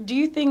 Do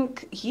you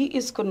think he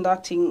is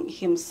conducting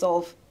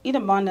himself in a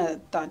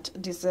manner that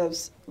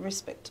deserves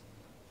respect?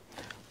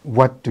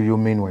 What do you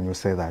mean when you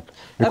say that?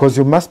 Because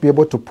you must be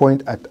able to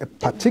point at a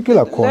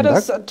particular conduct.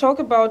 Let us talk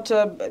about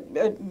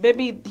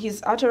maybe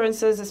his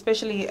utterances,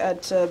 especially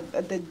at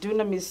the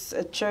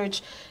Dunamis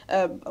church,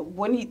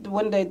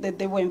 when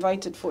they were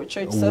invited for a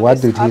church service.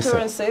 What did he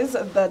utterances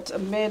say? That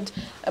made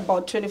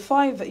about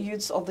 25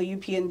 youths of the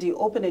UPND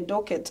open a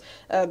docket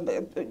at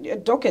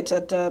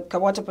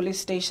Kawata police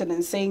station,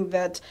 and saying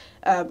that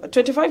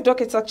 25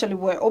 dockets actually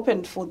were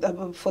opened for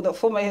the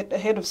former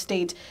head of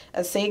state,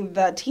 saying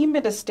that he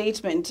made a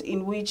statement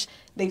in which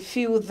they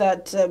feel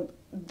that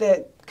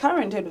the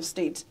current head of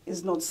state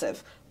is not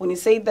safe, when he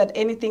said that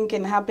anything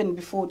can happen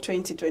before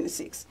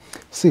 2026.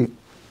 See,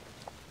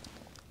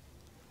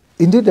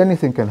 indeed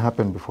anything can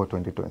happen before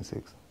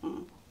 2026.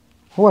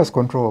 Who has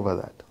control over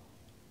that?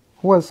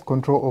 Who has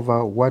control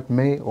over what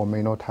may or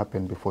may not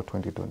happen before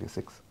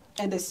 2026?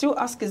 And they still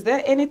ask, is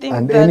there anything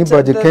and that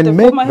anybody can the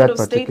make former head of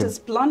that state is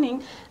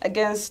planning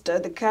against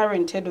the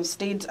current head of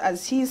state,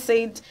 as he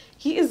said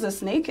he is a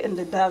snake and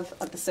a dove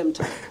at the same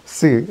time?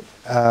 See,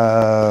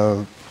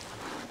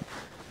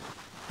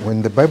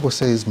 when the Bible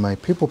says, my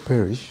people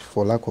perish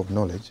for lack of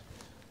knowledge,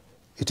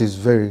 it is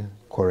very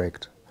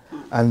correct.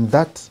 And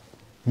that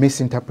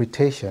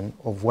misinterpretation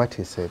of what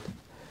he said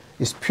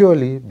is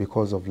purely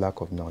because of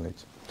lack of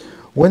knowledge.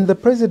 When the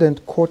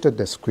president quoted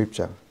the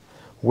scripture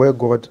where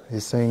God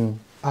is saying,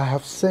 I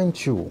have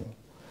sent you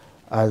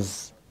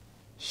as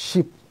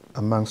sheep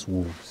amongst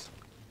wolves,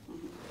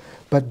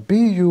 but be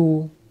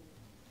you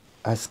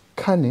as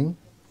cunning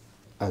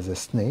as a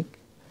snake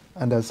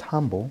and as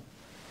humble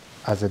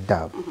as a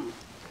dove.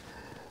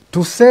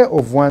 To say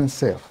of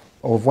oneself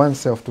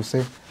to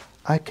say,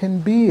 I can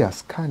be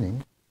as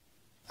cunning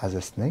as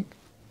a snake,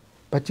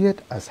 but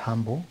yet as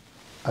humble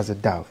as a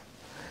dove.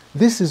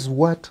 This is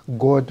what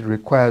God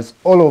requires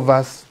all of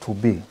us to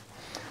be.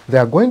 There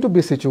are going to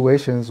be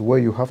situations where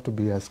you have to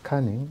be as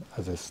cunning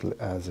as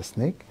a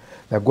snake.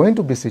 There are going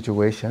to be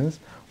situations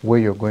where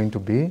you're going to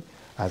be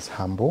as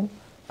humble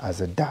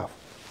as a dove.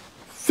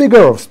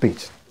 Figure of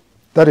speech.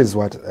 That is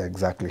what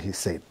exactly he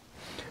said.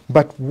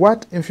 But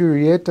what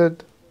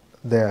infuriated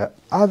the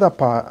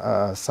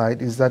other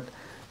side is that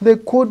there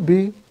could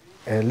be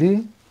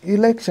early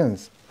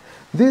elections.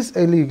 These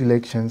early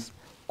elections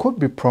could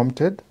be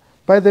prompted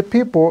by the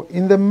people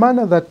in the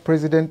manner that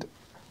President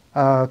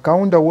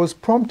Kaunda was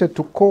prompted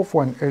to call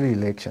for an early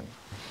election.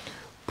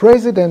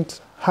 President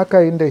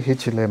Hakainde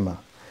Hichilema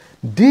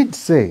did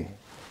say,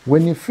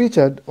 when he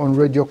featured on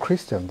Radio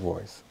Christian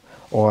Voice,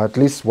 or at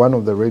least one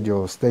of the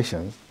radio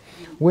stations,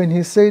 when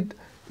he said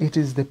it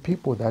is the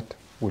people that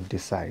would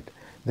decide,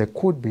 there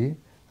could be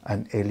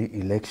an early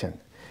election.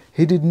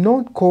 He did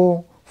not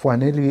call for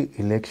an early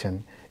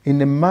election in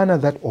a manner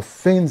that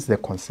offends the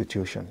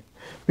Constitution,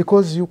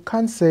 because you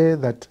can't say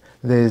that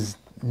there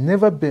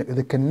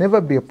can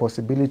never be a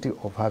possibility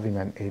of having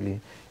an early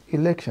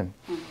election.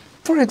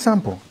 For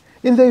example,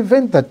 in the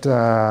event that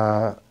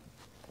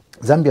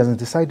Zambians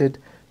decided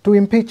to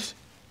impeach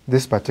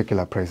this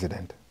particular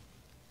president,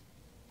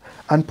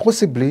 and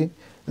possibly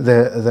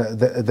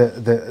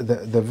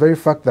the very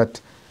fact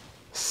that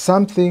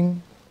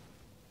something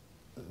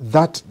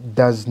that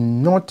does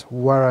not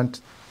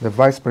warrant the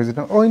vice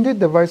president, or indeed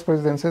the vice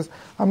president says,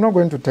 I'm not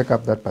going to take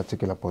up that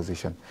particular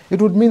position,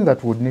 it would mean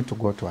that we would need to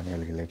go to an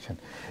early election.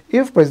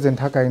 If President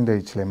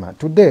Hakainde Hichilema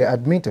today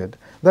admitted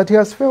that he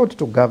has failed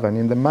to govern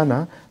in the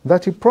manner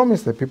that he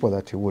promised the people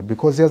that he would,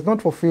 because he has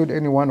not fulfilled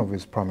any one of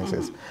his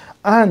promises,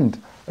 and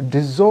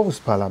dissolves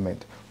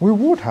parliament, we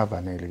would have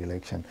an early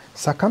election.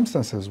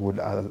 Circumstances would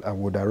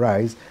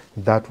arise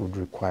that would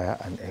require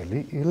an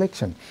early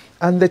election.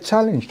 And the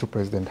challenge to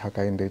President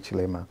Hakainde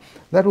Hichilema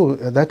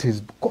that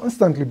is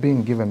constantly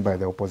being given by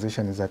the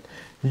opposition is that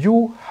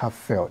you have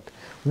failed.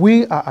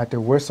 We are at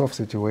a worse off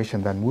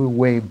situation than we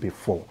were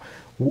before.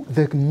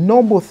 The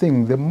noble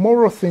thing, the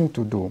moral thing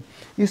to do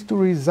is to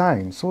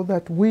resign so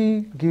that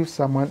we give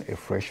someone a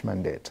fresh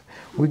mandate.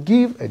 We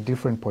give a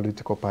different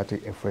political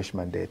party a fresh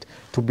mandate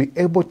to be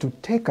able to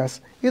take us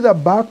either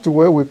back to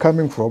where we're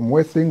coming from,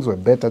 where things were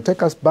better,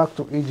 take us back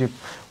to Egypt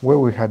where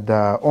we had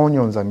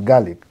onions and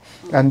garlic,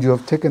 and you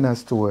have taken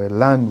us to a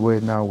land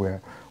where now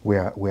we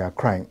are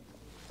crying.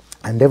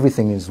 And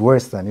everything is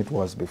worse than it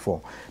was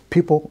before.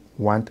 People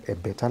want a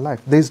better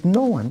life. There's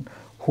no one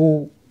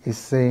who is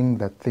saying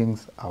that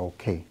things are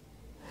okay.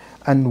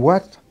 And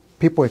what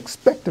people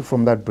expected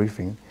from that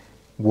briefing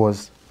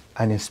was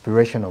an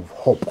inspiration of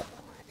hope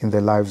in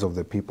the lives of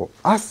the people.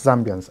 Us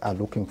Zambians are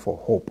looking for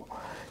hope.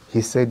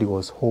 He said it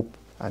was hope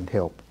and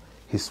help.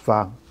 He's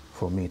far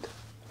from it,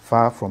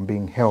 far from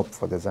being help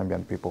for the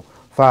Zambian people,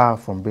 far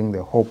from being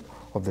the hope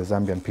of the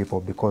Zambian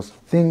people, because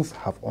things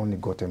have only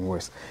gotten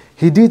worse.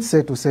 He did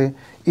say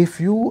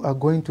if you are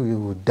going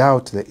to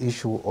doubt the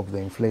issue of the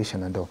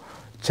inflation and all,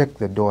 check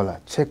the dollar,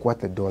 check what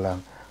the dollar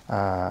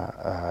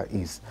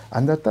is.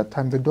 And at that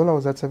time, the dollar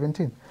was at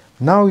 17.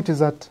 Now it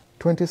is at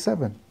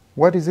 27.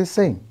 What is he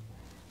saying?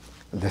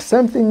 The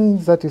same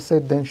things that he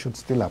said then should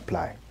still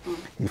apply.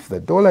 If the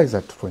dollar is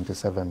at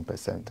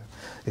 27%,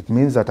 it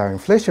means that our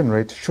inflation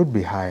rate should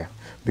be higher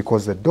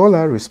because the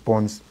dollar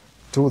responds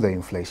to the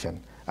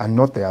inflation and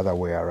not the other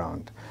way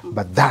around.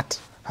 But that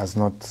has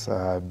not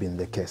been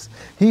the case.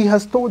 He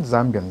has told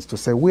Zambians to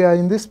say we are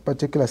in this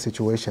particular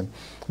situation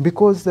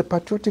because the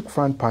Patriotic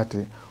Front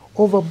Party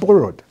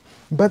overborrowed.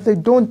 But they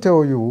don't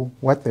tell you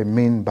what they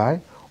mean by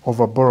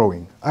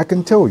overborrowing. I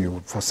can tell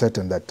you for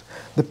certain that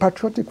the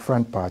Patriotic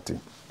Front Party,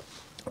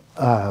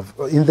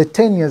 in the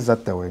 10 years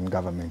that they were in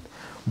government,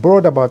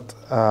 borrowed about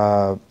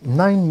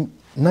 $9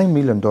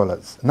 billion, about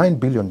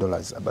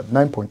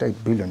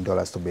 $9.8 billion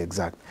to be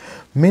exact,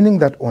 meaning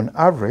that on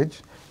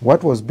average,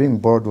 what was being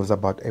borrowed was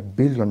about $1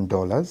 billion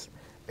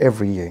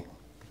every year,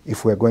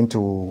 if we're going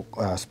to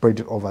spread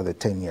it over the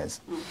 10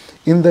 years.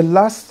 In the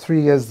last 3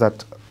 years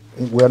that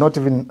we are not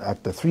even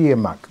at the 3-year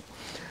mark,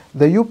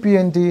 the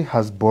UPND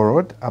has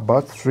borrowed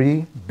about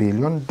 $3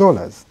 billion.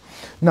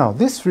 Now,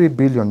 this $3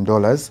 billion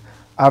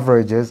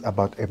averages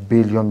about $1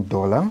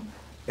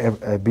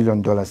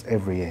 billion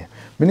every year,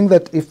 meaning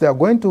that if they are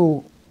going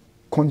to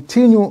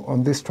continue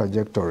on this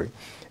trajectory,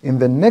 in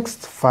the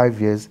next 5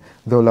 years,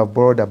 they will have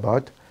borrowed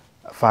about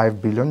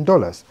 $5 billion.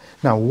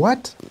 Now,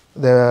 what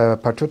the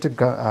Patriotic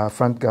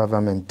Front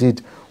government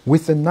did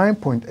with the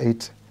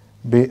 $9.8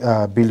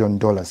 billion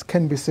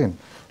can be seen.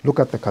 Look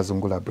at the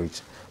Kazungula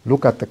Bridge.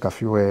 Look at the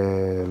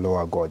Kafue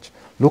Lower Gorge.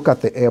 Look at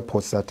the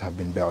airports that have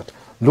been built.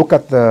 Look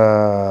at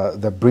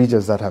the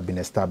bridges that have been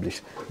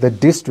established, the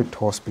district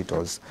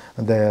hospitals,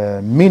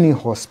 the mini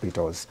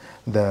hospitals,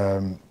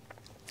 the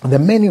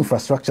main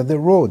infrastructure, the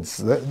roads,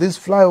 these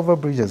flyover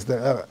bridges,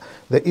 the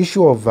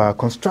issue of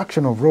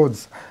construction of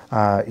roads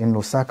in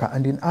Lusaka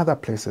and in other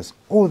places.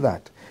 All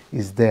that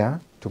is there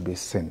to be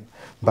seen.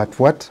 But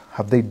what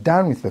have they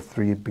done with the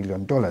 $3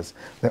 billion?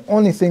 The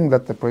only thing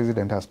that the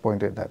president has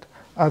pointed at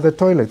are the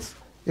toilets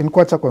in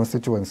Kwacha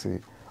constituency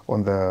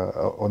on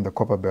the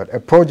Copper Belt, a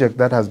project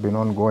that has been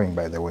ongoing,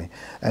 by the way.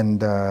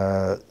 And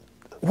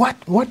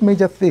what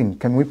major thing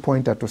can we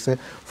point at to say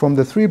from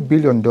the $3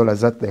 billion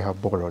that they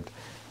have borrowed,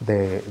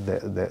 they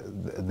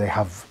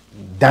have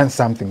done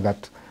something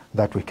that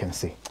we can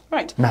see?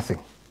 Right. Nothing.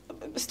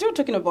 Still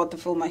talking about the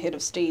former head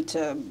of state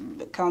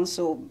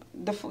council,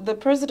 the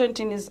president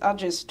in his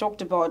address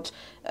talked about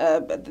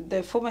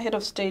the former head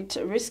of state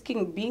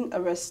risking being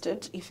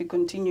arrested if he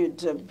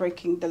continued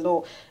breaking the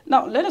law.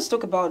 Now, let us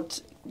talk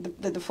about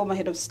the former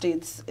head of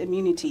state's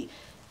immunity.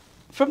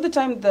 From the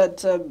time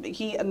that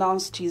he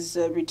announced his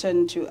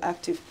return to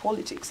active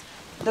politics,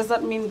 does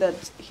that mean that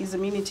his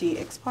immunity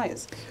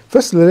expires?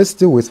 First, let's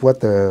deal with what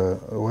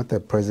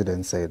the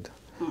president said,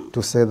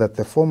 to say that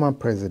the former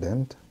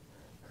president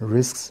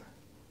risks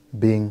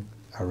being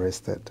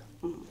arrested.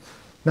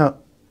 Now,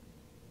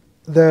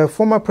 the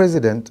former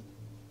president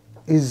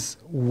is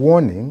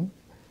warning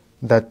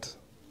that,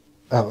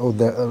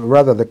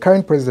 rather the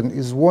current president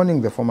is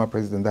warning the former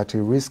president that he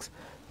risks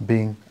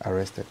being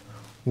arrested.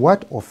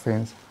 What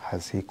offense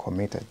has he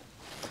committed?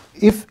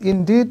 If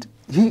indeed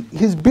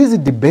he's busy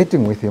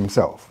debating with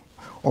himself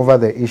over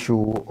the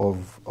issue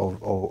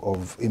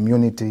of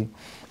immunity,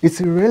 it's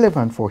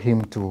irrelevant for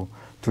him to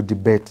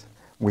debate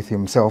with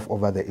himself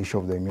over the issue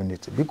of the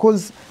immunity,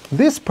 because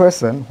this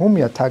person whom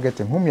you're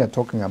targeting, whom you're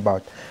talking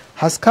about,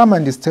 has come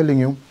and is telling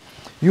you,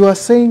 you are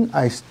saying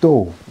I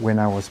stole when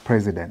I was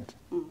president.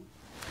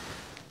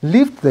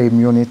 Lift the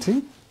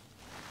immunity,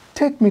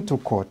 take me to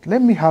court,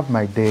 let me have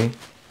my day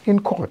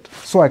in court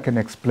so I can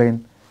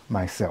explain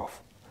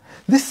myself.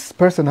 This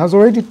person has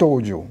already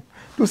told you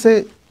to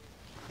say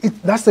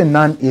that's a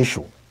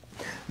non-issue.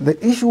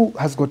 The issue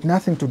has got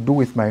nothing to do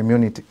with my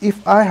immunity.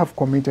 If I have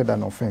committed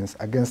an offense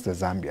against the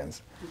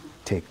Zambians,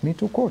 take me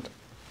to court.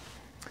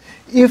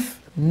 If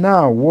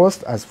now,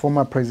 worst as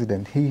former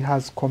president, he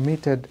has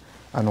committed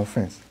an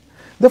offense,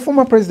 the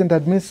former president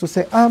admits to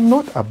say, I'm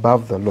not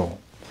above the law.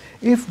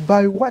 If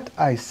by what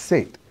I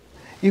said,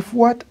 if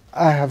what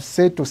I have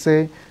said to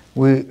say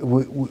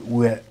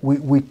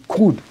we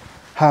could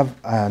have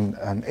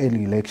an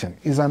early election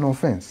is an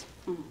offense.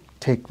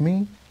 Take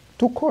me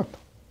to court.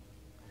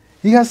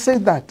 He has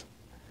said that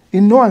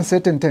in no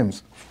uncertain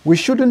terms. We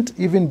shouldn't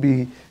even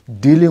be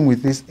dealing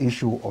with this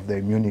issue of the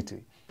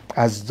immunity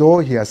as though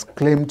he has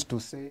claimed to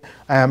say,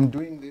 I am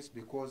doing this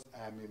because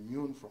I am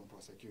immune from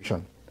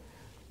prosecution.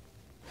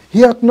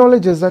 He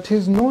acknowledges that he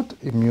is not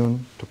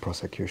immune to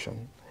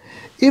prosecution.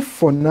 If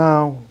for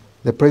now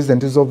the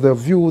president is of the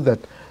view that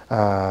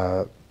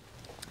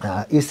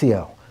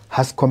ECL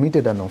has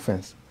committed an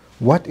offense,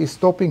 what is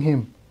stopping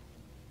him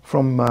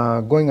from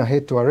going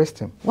ahead to arrest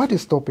him? What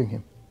is stopping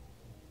him?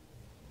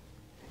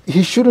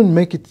 He shouldn't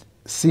make it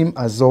seem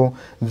as though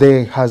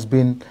there has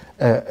been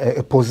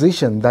a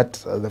position that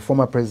the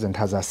former president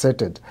has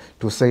asserted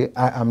to say,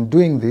 I am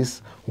doing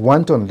this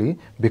wantonly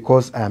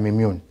because I am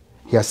immune.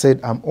 He has said,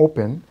 I'm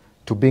open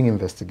to being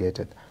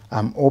investigated.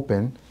 I'm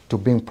open to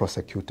being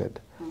prosecuted.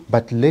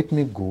 But let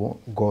me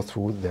go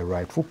through the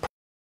rightful process.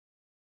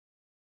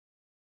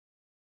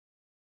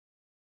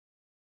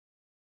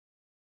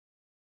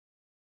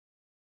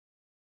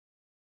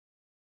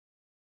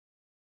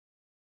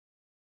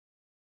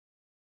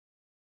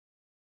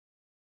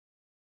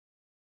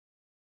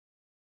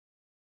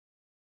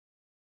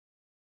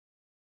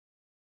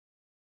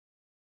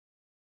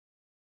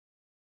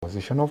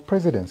 Position of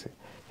presidency.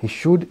 He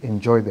should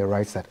enjoy the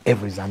rights that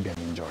every Zambian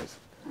enjoys.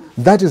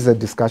 That is the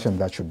discussion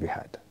that should be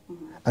had.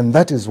 And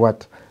that is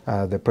what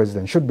the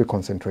president should be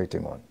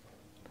concentrating on.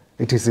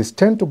 It is his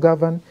turn to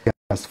govern. He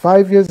has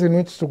 5 years in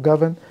which to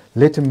govern.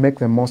 Let him make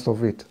the most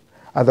of it.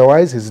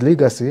 Otherwise, his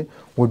legacy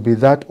would be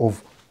that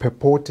of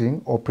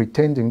purporting or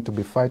pretending to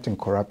be fighting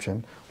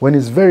corruption when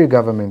his very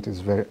government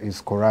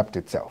is corrupt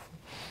itself.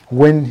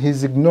 When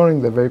he's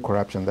ignoring the very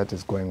corruption that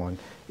is going on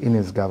in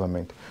his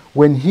government.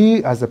 When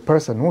he, as a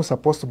person who's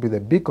supposed to be the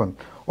beacon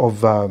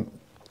of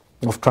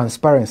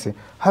transparency,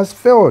 has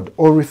failed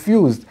or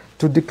refused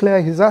to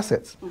declare his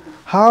assets.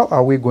 How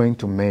are we going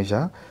to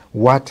measure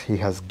what he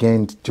has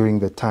gained during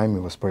the time he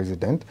was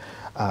president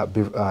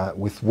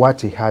with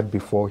what he had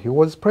before he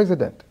was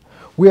president?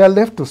 We are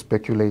left to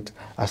speculate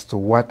as to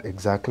what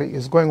exactly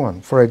is going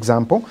on. For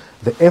example,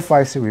 the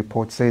FIC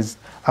report says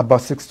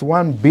about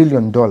 $61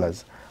 billion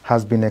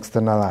has been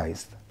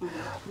externalized.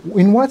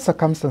 In what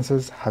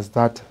circumstances has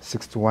that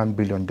 $61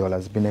 billion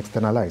been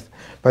externalized?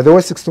 By the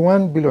way,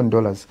 $61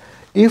 billion,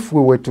 if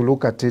we were to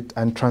look at it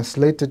and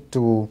translate it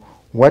to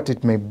what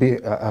it may be,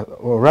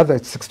 or rather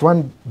it's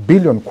 61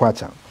 billion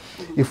kwacha,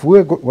 if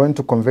we're going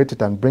to convert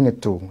it and bring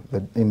it to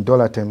in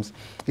dollar terms,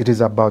 it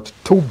is about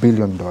 $2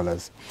 billion.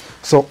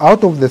 So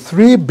out of the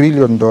 $3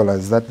 billion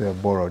that they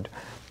have borrowed,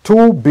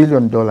 $2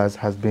 billion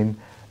has been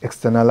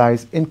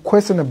externalized in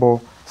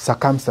questionable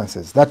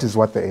circumstances. That is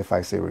what the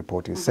FIC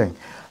report is saying.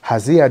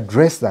 Has he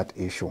addressed that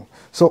issue?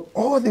 So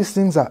all these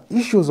things are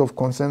issues of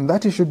concern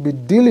that he should be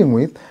dealing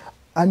with,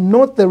 and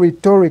not the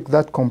rhetoric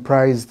that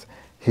comprised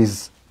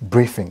his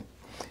briefing.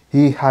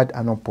 He had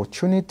an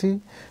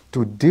opportunity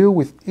to deal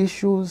with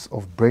issues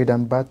of bread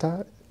and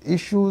butter,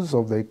 issues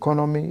of the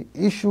economy,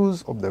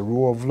 issues of the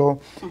rule of law,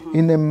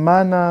 in a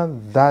manner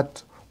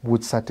that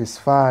would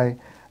satisfy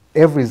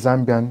every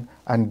Zambian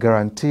and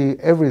guarantee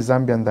every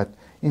Zambian that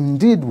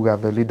indeed we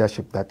have a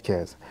leadership that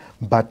cares.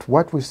 But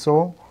what we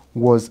saw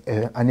was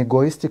an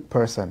egoistic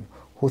person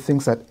who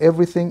thinks that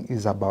everything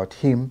is about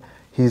him.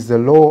 He's the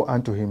law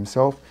unto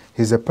himself.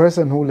 He's a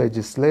person who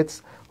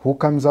legislates, who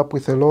comes up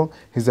with a law.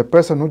 He's a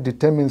person who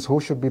determines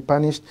who should be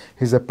punished.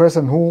 He's a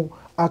person who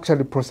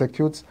actually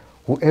prosecutes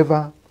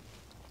whoever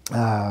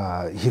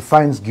he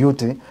finds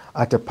guilty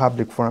at a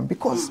public forum,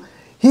 because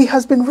he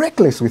has been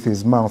reckless with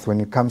his mouth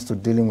when it comes to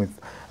dealing with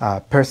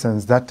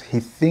persons that he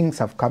thinks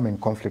have come in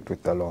conflict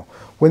with the law,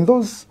 when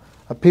those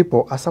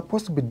people are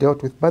supposed to be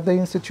dealt with by the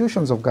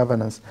institutions of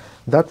governance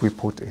that we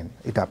put in.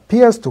 It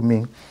appears to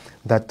me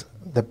that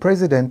the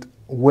president,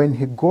 when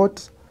he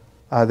got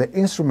the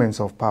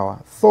instruments of power,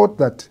 thought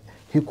that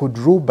he could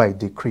rule by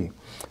decree.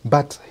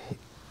 But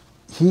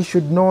he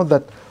should know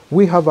that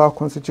we have our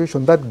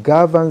constitution that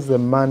governs the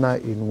manner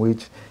in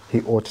which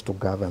he ought to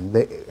govern.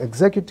 The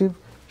executive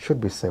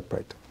should be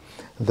separate.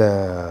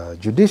 The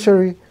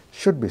judiciary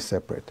should be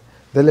separate.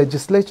 The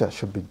legislature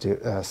should be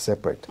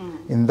separate,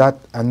 and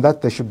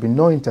that there should be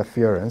no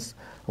interference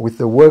with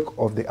the work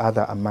of the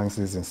other amongst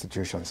these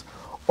institutions.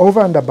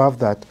 Over and above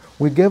that,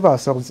 we gave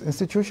ourselves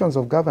institutions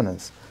of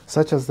governance,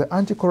 such as the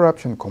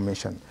Anti-Corruption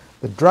Commission,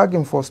 the Drug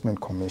Enforcement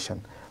Commission,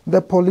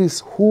 the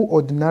police, who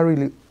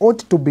ordinarily ought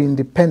to be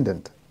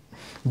independent,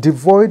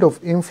 devoid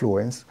of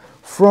influence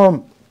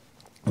from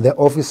the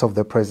office of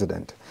the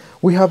president.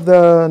 We have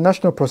the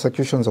National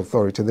Prosecutions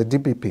Authority, the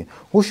DPP,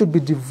 who should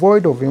be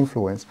devoid of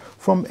influence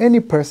from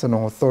any person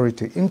or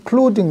authority,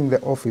 including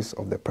the office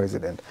of the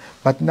president.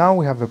 But now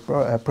we have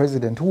a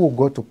president who will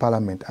go to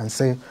parliament and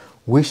say,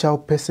 we shall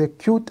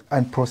persecute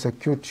and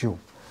prosecute you.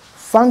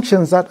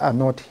 Functions that are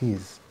not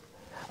his.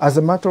 As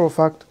a matter of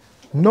fact,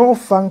 no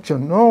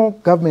function, no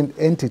government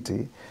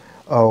entity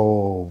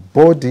or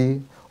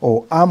body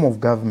or arm of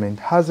government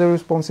has a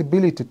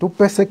responsibility to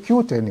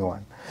persecute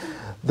anyone.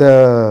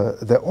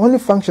 the only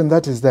function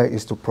that is there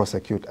is to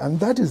prosecute, and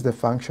that is the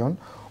function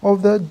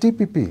of the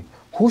DPP,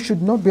 who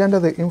should not be under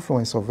the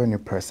influence of any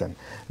person.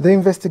 The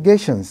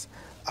investigations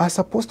are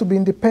supposed to be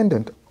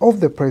independent of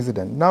the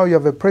president. Now you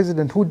have a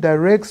president who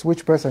directs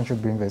which person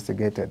should be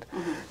investigated,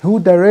 who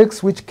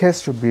directs which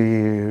case should be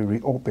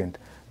reopened.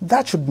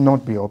 That should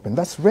not be open.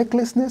 That's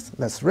recklessness,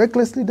 that's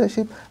reckless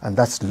leadership, and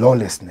that's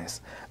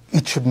lawlessness.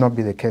 It should not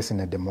be the case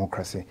in a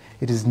democracy.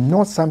 It is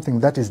not something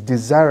that is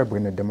desirable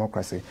in a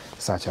democracy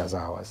such as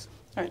ours.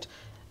 Right.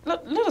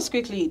 Let us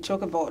quickly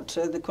talk about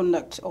the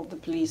conduct of the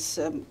police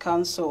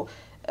council.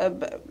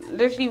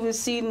 Lately, we've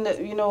seen,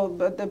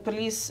 the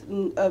police,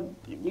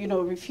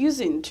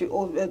 refusing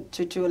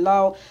to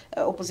allow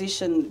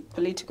opposition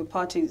political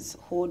parties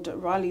hold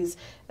rallies.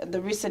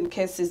 The recent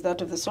case is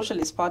that of the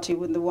Socialist Party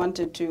when they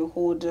wanted to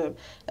hold a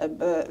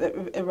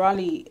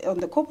rally on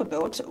the Copper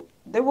Belt.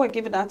 They were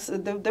given access.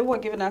 They were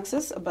given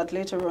access, but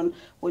later on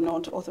were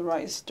not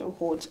authorized to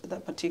hold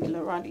that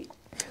particular rally.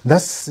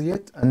 That's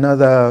yet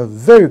another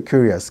very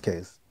curious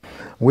case,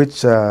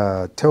 which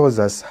tells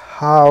us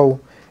how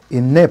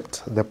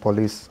inept the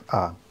police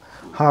are,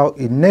 how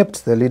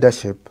inept the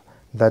leadership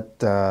that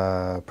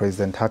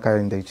President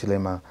Hakainde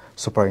Hichilema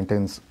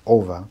superintends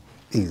over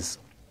is.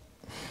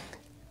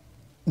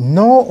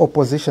 No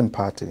opposition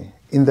party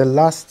in the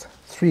last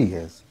 3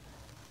 years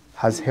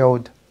has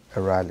held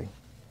a rally.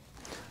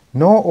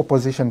 No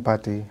opposition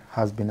party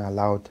has been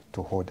allowed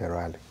to hold a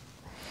rally.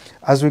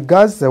 As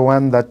regards the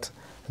one that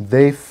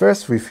they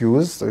first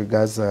refused, as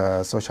regards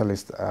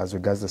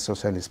the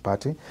Socialist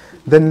Party,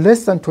 then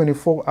less than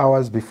 24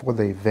 hours before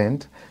the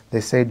event,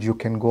 they said you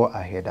can go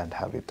ahead and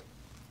have it.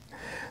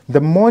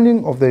 The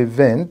morning of the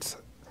event,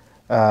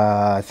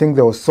 I think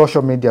there was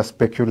social media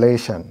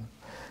speculation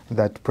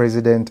that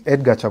President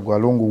Edgar Chagwa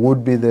Lungu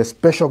would be the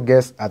special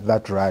guest at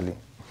that rally.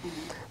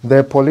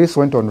 The police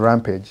went on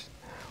rampage,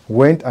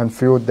 went and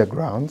filled the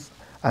grounds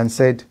and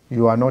said,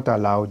 you are not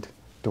allowed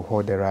to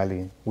hold a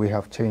rally. We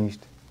have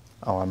changed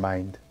our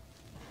mind.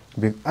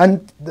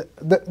 And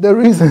the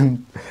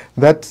reason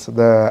that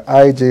the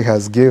IJ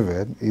has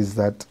given is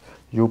that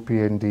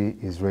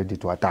UPND is ready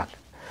to attack.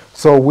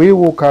 So we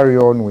will carry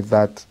on with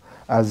that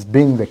as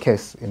being the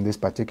case in this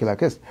particular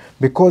case,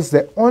 because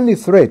the only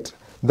threat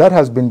that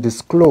has been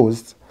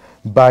disclosed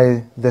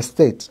by the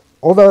state,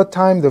 over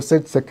time they've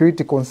said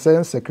security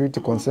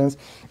concerns,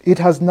 it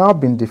has now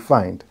been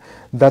defined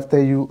that the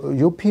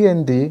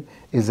UPND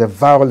is a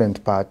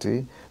violent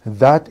party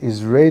that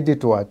is ready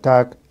to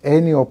attack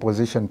any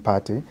opposition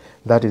party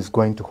that is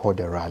going to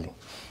hold a rally.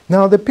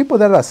 Now, the people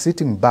that are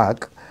sitting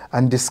back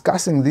and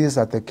discussing this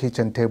at the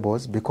kitchen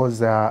tables because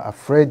they are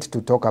afraid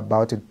to talk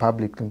about it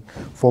publicly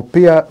for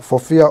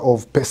fear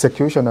of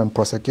persecution and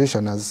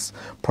prosecution as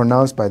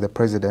pronounced by the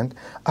president,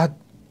 are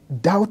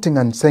doubting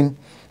and saying,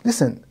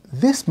 listen,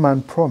 this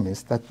man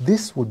promised that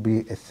this would be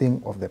a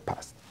thing of the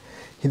past.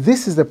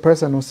 This is the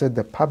person who said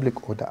the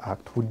Public Order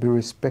Act would be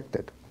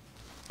respected.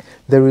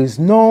 There is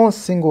no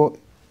single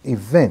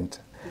event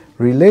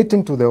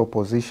relating to the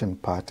opposition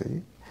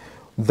party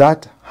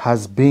that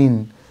has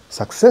been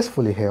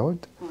successfully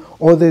held,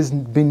 or there's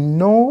been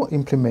no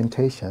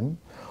implementation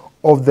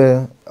of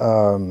the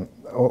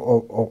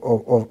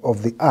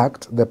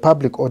act, the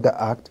Public Order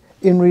Act,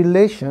 in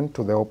relation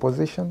to the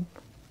opposition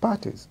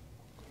parties.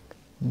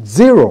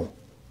 Zero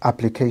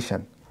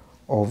application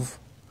of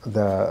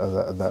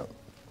the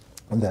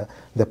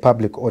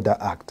Public Order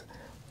Act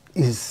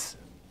is,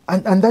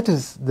 and that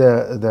is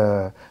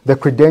the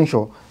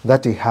credential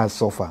that he has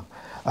so far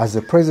as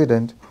a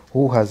president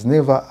who has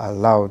never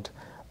allowed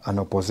an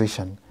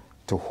opposition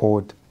to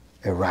hold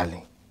a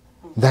rally.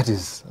 That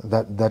is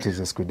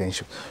his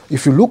credential.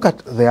 If you look at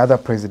the other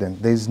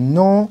president, there is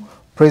no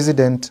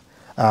president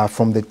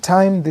from the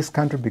time this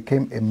country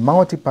became a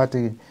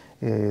multi-party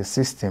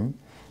system,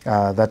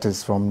 that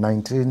is from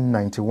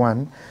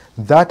 1991,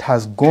 that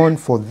has gone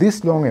for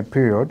this long a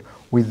period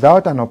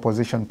without an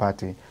opposition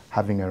party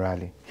having a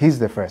rally. He's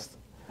the first.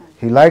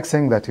 He likes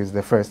saying that he's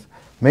the first.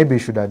 Maybe he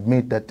should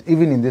admit that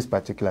even in this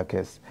particular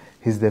case,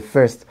 he's the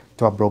first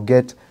to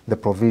abrogate the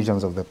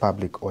provisions of the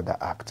Public Order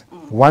Act.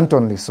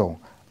 Wantonly so,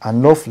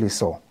 unlawfully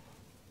so,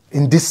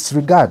 in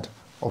disregard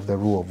of the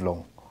rule of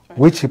law,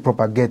 which he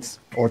propagates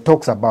or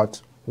talks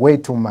about way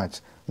too much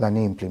than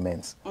he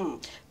implements.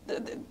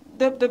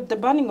 The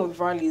banning of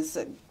rallies,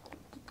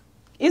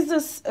 is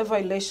this a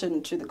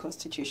violation to the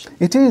Constitution?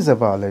 It is a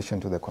violation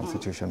to the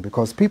Constitution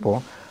because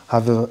people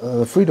have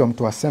the freedom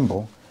to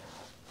assemble,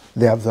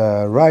 they have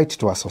the right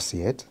to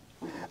associate,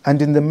 and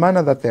in the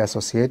manner that they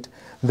associate,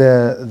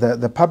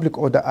 the Public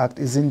Order Act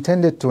is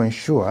intended to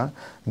ensure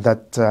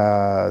that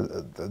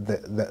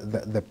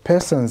the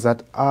persons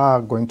that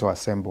are going to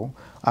assemble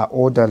are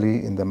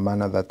orderly in the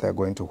manner that they're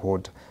going to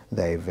hold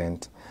the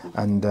event.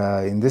 And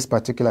in this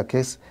particular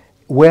case,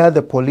 where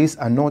the police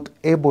are not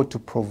able to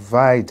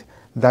provide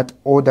that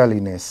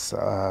orderliness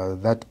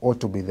that ought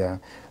to be there,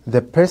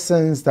 the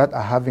persons that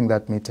are having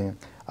that meeting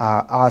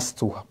are asked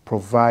to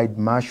provide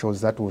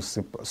marshals that will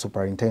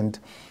superintend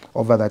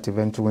over that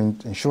event to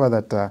ensure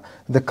that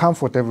the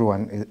comfort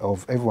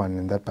of everyone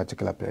in that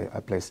particular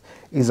place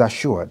is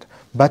assured.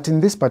 But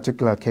in this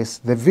particular case,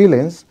 the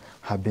villains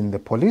have been the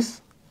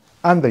police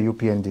and the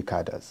UPND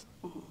cadres.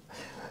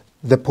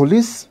 The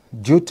police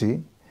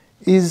duty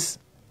is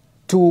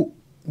to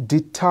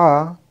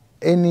deter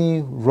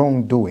any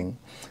wrongdoing.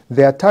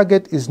 Their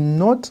target is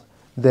not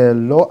the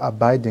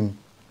law-abiding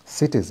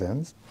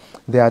citizens.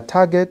 Their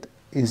target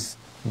is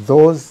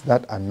those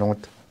that are not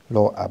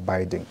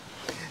law-abiding.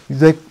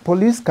 The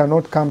police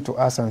cannot come to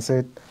us and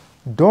say,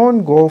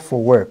 don't go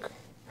for work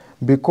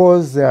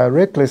because there are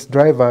reckless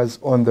drivers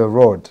on the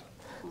road.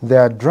 There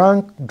are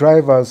drunk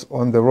drivers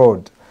on the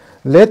road.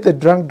 Let the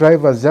drunk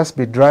drivers just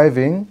be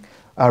driving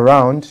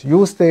around.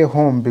 You stay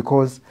home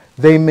because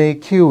they may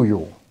kill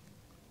you.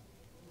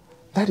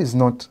 That is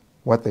not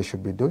what they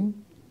should be doing.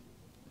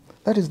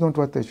 That is not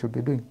what they should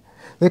be doing.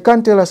 They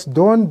can't tell us,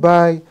 don't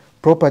buy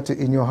property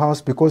in your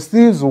house because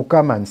thieves will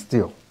come and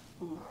steal.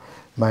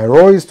 My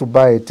role is to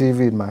buy a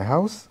TV in my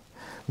house.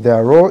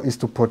 Their role is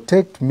to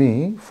protect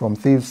me from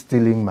thieves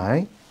stealing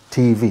my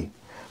TV.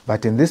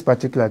 But in this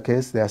particular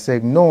case, they are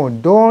saying, no,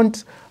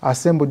 don't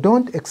assemble,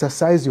 don't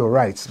exercise your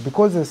rights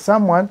because there's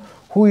someone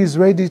who is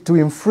ready to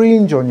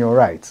infringe on your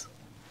rights.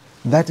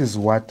 That is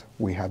what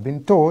we have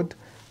been told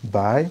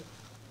by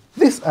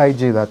this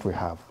IG that we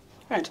have.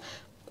 Right.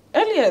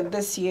 Earlier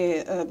this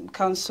year,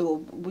 Council,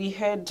 we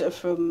heard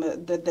from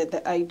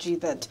the IG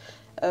that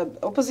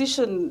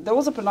opposition, there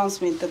was a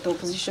pronouncement that the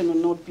opposition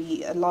will not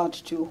be allowed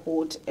to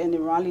hold any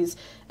rallies.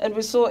 And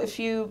we saw a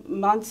few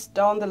months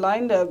down the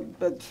line,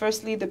 but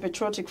firstly, the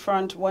Patriotic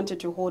Front wanted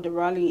to hold a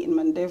rally in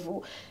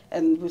Mandevu.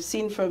 And we've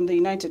seen from the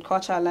United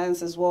Kwacha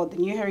Alliance as well, the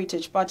New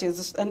Heritage Party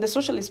and the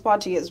Socialist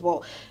Party as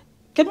well.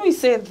 Can we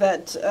say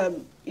that,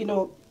 you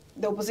know,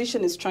 the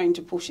opposition is trying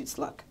to push its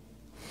luck?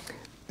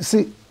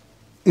 See,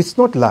 it's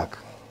not luck.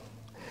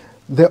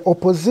 The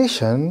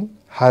opposition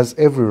has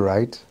every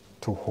right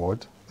to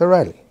hold the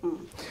rally.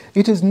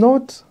 It is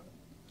not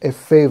a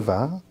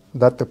favor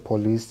that the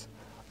police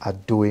are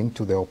doing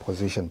to the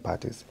opposition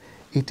parties.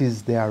 It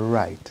is their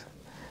right.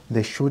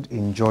 They should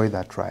enjoy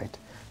that right.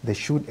 They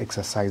should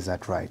exercise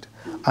that right.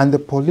 And the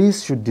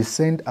police should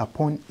descend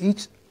upon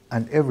each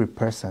and every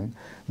person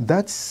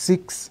that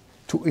seeks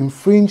to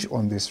infringe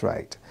on this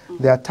right.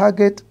 Their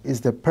target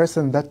is the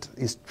person that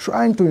is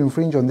trying to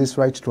infringe on this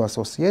right to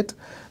associate,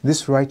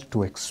 this right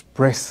to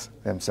express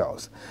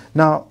themselves.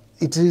 Now,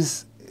 it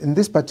is, in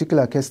this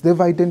particular case, they've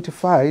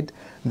identified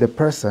the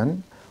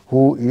person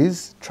who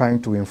is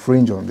trying to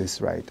infringe on this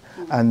right.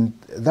 And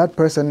that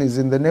person is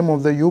in the name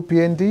of the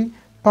UPND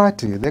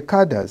party, the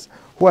cadres,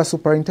 who are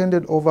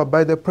superintended over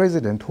by the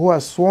president, who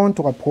has sworn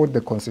to uphold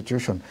the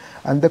constitution.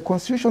 And the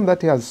constitution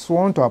that he has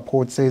sworn to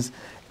uphold says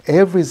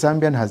every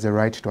Zambian has the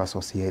right to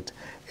associate.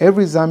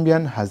 Every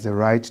Zambian has the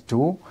right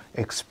to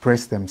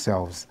express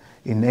themselves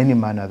in any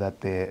manner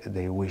that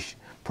they wish,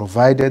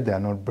 provided they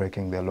are not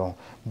breaking the law.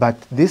 But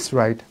this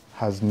right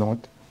has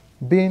not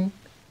been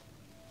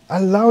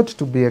allowed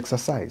to be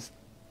exercised,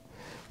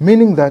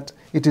 meaning that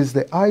it is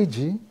the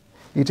IG,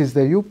 it is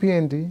the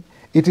UPND,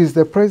 it is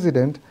the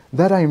president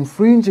that are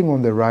infringing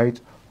on the right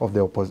of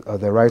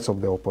the rights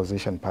of the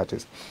opposition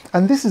parties.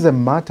 And this is a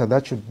matter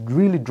that should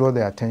really draw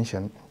the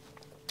attention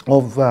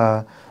of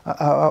our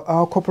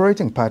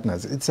cooperating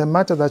partners. It's a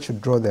matter that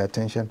should draw the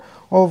attention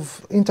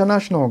of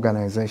international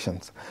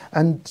organizations.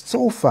 And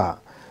so far,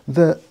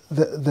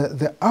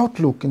 the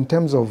outlook in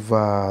terms of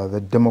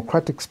the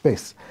democratic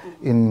space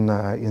in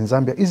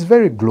Zambia is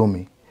very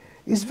gloomy.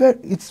 It's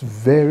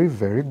very,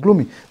 very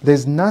gloomy.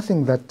 There's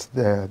nothing that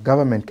the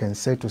government can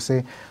say to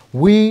say,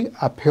 we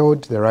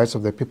upheld the rights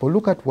of the people.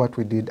 Look at what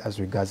we did as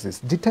regards this.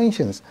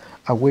 Detentions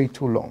are way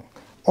too long,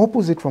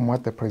 opposite from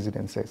what the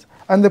president says.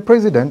 And the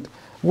president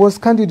was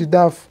candid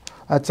enough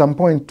at some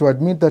point to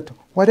admit that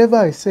whatever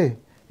I say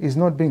is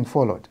not being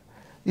followed.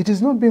 It is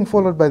not being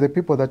followed by the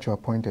people that you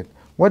appointed.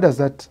 What does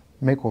that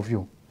make of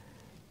you?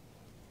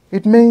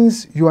 It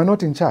means you are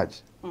not in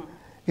charge.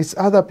 It's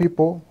other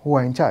people who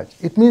are in charge.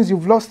 It means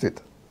you've lost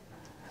it.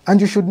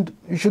 And you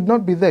should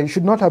not be there. You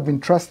should not have been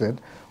trusted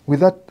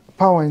with that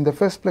power in the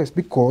first place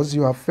because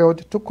you have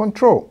failed to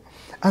control.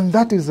 And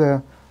that is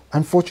an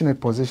unfortunate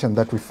position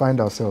that we find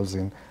ourselves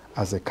in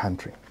as a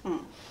country.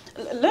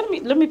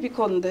 Let me pick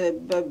on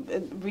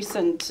the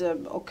recent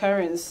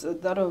occurrence,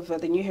 that of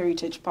the New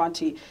Heritage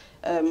Party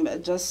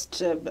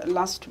just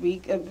last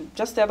week,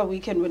 just the other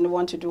weekend when they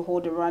wanted to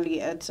hold a rally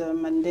at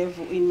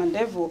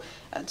Mandevu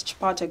at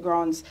Chipata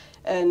grounds.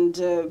 And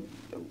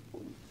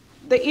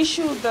the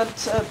issue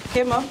that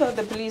came up,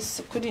 the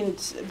police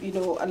couldn't,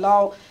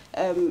 allow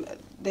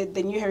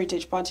the New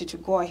Heritage Party to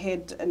go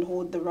ahead and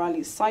hold the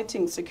rally,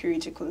 citing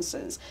security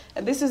concerns.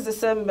 And this is the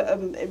same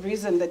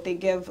reason that they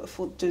gave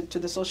to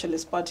the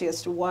Socialist Party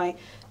as to why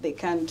they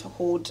can't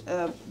hold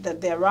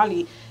their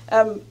rally.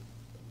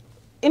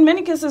 In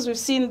many cases, we've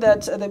seen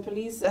that the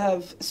police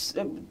have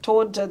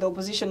told the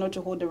opposition not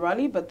to hold a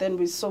rally, but then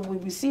we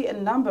see a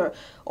number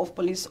of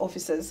police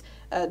officers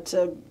at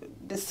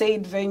the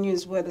said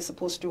venues where they're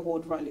supposed to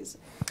hold rallies.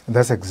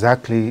 That's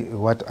exactly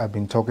what I've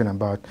been talking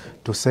about,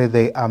 to say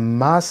they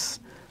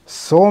amass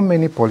so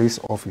many police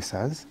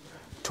officers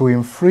to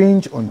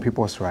infringe on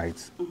people's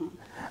rights.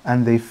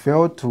 And they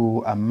fail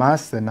to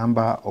amass the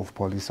number of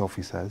police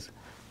officers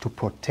to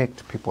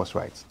protect people's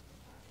rights.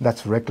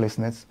 That's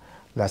recklessness,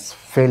 that's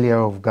failure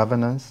of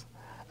governance,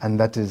 and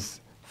that is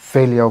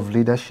failure of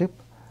leadership.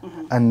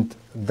 And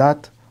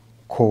that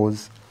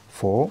calls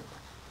for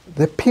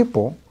the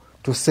people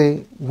to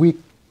say,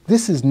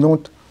 this is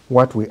not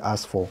what we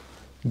asked for.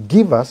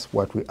 Give us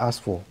what we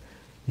asked for.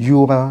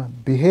 You are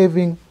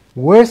behaving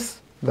worse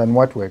than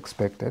what we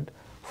expected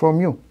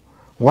from you.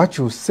 What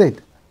you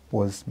said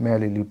was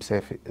merely lip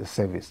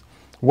service.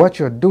 What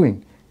you're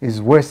doing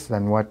is worse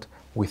than what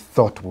we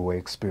thought we were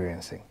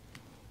experiencing.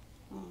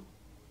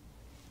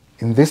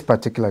 In this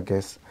particular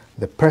case,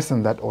 the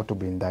person that ought to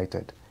be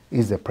indicted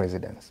is the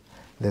president.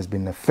 There's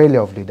been a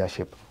failure of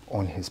leadership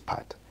on his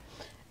part.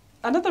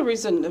 Another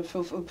reason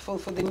for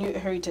the New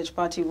Heritage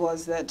Party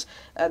was that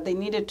they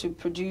needed to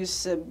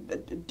produce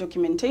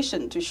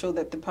documentation to show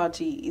that the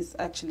party is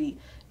actually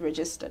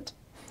registered.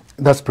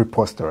 That's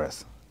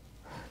preposterous.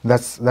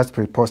 That's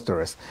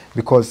preposterous,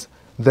 because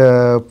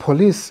the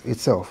police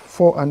itself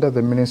fall under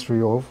the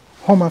Ministry of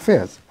Home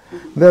Affairs.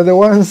 They're the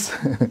ones,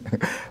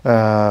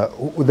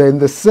 they're in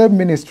the same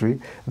ministry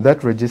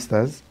that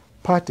registers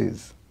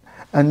parties.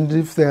 And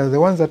if they're the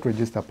ones that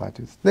register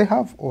parties, they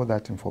have all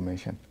that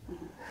information.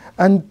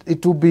 And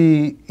it will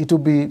be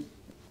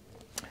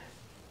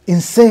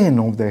insane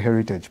of the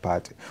Heritage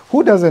Party.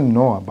 Who doesn't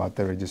know about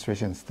the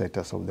registration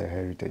status of the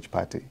Heritage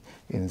Party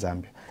in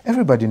Zambia?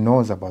 Everybody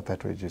knows about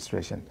that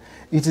registration.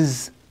 It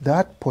is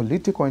that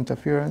political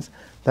interference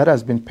that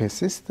has been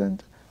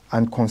persistent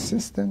and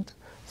consistent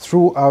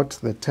throughout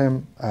the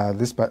term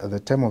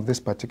of this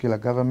particular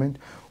government,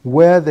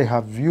 where they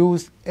have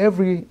used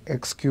every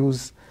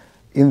excuse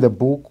in the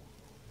book,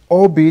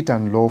 albeit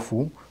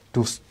unlawful,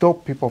 to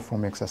stop people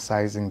from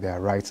exercising their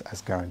rights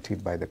as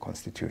guaranteed by the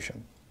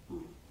Constitution.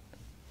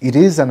 It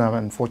is an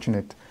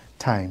unfortunate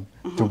time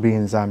to be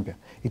in Zambia.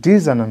 It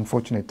is an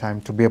unfortunate time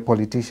to be a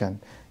politician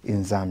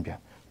in Zambia,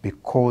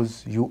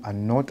 because you are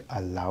not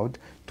allowed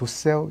to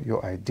sell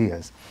your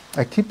ideas.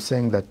 I keep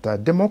saying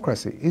that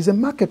democracy is a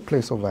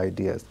marketplace of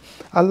ideas.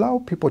 Allow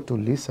people to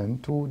listen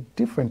to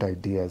different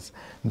ideas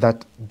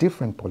that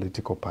different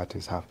political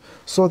parties have,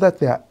 so that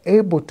they are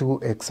able to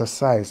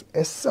exercise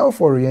a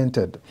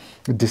self-oriented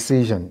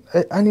decision,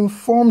 an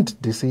informed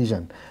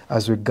decision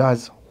as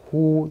regards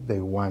who they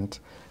want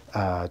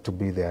to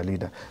be their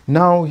leader.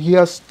 Now, he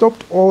has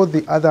stopped all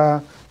the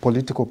other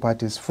political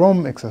parties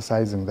from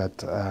exercising that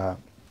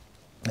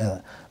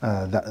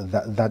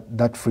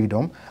that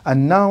freedom,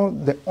 and now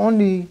the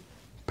only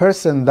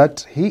person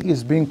that he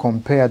is being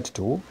compared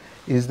to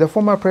is the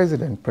former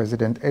president,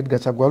 President Edgar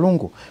Chagwa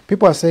Lungu.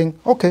 People are saying,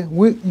 okay,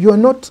 you are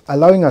not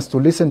allowing us to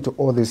listen to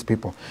all these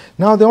people.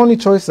 Now the only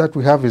choice that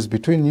we have is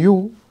between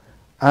you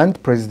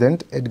and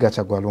President Edgar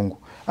Chagwa Lungu.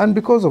 And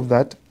because of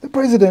that, the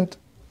president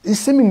is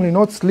seemingly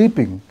not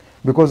sleeping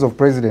because of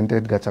President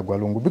Edgar Chagwa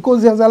Lungu,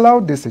 because he has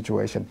allowed this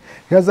situation.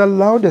 He has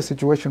allowed a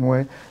situation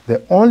where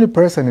the only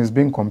person he's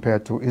being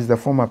compared to is the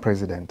former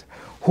president,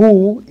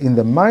 who, in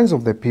the minds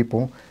of the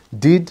people,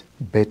 did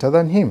better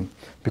than him.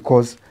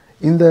 Because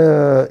in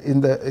the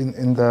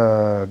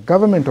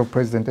government of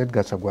President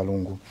Edgar Chagwa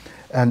Lungu,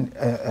 and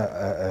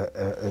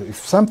if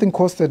something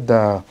costed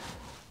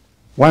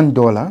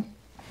 $1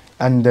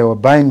 and they were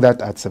buying that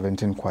at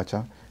 17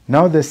 kwacha,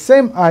 now the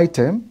same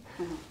item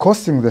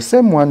costing the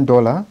same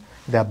 $1,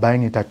 they are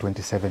buying it at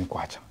 27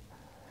 kwacha,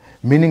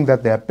 meaning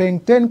that they are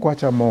paying 10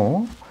 kwacha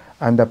more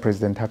under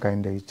President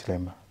Hakainde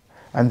Hichilema.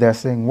 And they are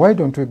saying, why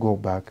don't we go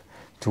back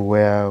to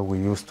where we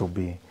used to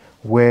be,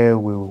 where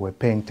we were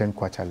paying 10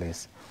 kwacha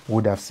less,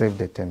 would have saved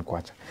the 10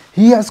 kwacha.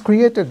 He has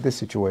created this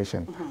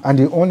situation, and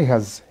he only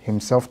has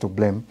himself to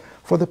blame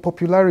for the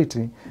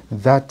popularity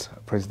that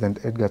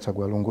President Edgar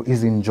Chagwa Lungu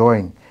is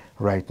enjoying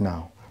right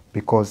now,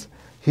 because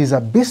his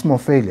abysmal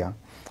failure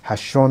has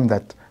shown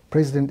that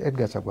President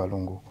Edgar Chagwa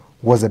Lungu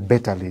was a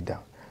better leader,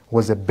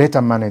 was a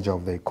better manager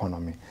of the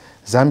economy.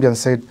 Zambians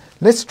said,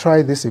 let's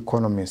try this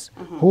economist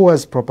who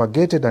has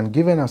propagated and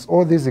given us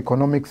all these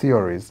economic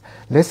theories.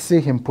 Let's see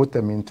him put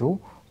them into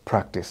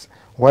practice.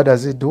 What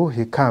does he do?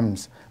 He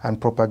comes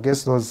and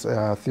propagates those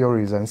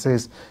theories and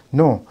says,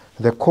 no,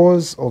 the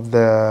cause of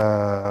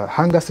the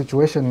hunger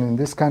situation in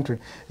this country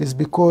is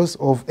because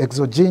of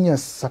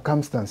exogenous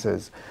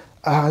circumstances.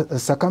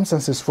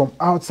 Circumstances from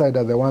outside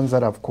are the ones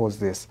that have caused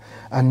this,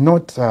 and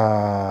not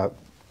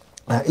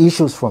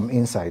issues from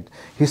inside.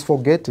 He's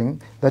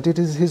forgetting that it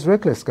is his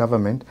reckless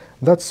government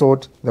that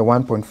sought the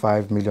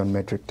 1.5 million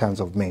metric tons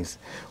of maize,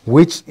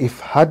 which,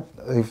 if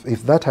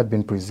that had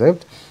been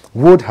preserved,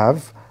 would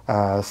have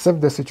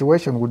saved the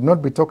situation, would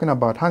not be talking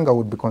about hunger,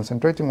 would be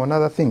concentrating on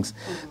other things.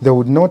 They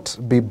would not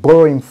be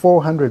borrowing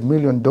 $400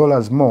 million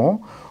more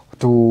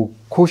to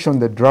cushion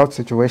the drought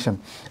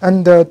situation.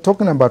 And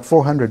talking about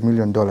 $400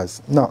 million,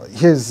 now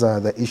here's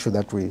the issue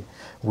that we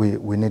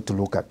need to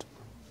look at.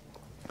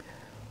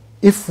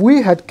 If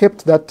we had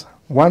kept that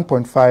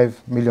 1.5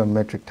 million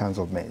metric tons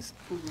of maize,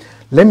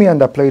 let me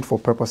underplay it for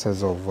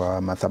purposes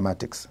of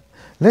mathematics.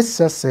 Let's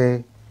just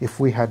say if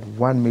we had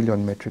 1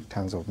 million metric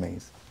tons of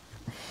maize,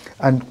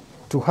 and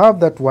to have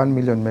that 1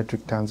 million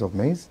metric tons of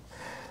maize,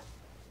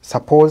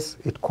 suppose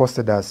it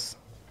costed us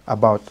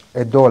about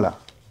 $1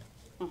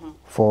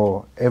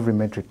 for every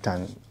metric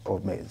ton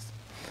of maize,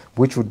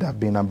 which would have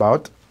been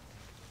about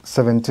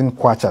 17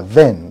 kwacha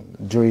then,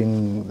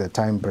 during the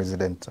time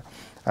President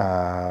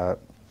Edgar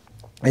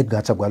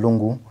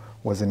Chagwa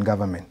was in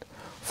government.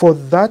 For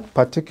that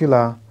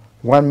particular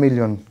 1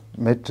 million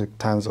metric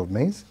tons of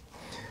maize,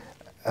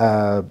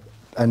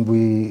 and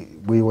we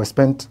were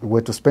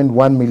to spend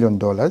 $1 million,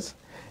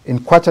 in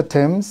kwacha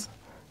terms,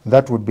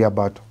 that would be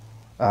about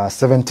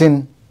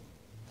 17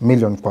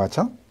 million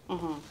kwacha.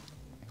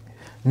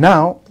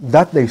 Now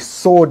that they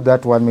sold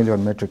that 1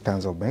 million metric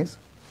tons of maize,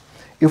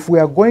 if we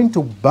are going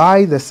to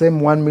buy the same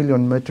 1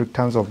 million metric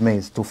tons of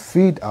maize to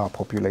feed our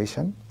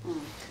population,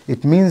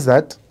 it means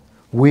that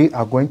we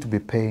are going to be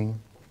paying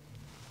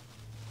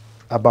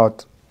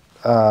about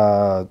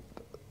the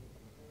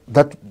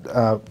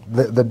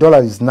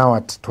dollar is now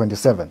at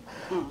 27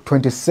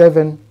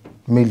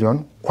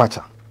 million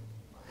kwacha,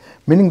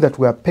 meaning that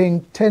we are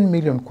paying 10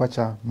 million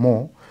kwacha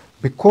more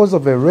because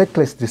of a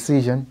reckless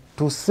decision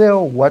to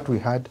sell what we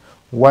had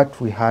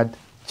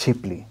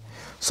cheaply.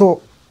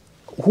 So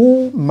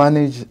who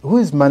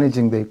is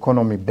managing the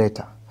economy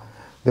better?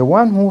 The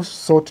one who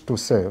sought to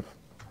save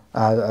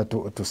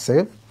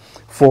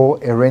for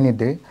a rainy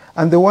day,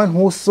 and the one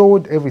who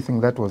sold everything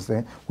that was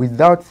there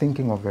without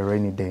thinking of a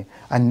rainy day,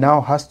 and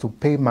now has to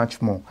pay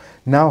much more,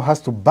 now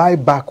has to buy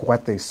back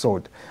what they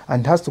sold,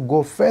 and has to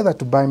go further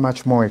to buy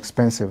much more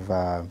expensive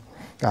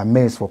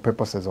maize for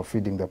purposes of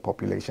feeding the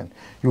population.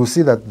 You will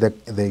see that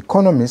the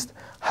economist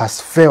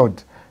has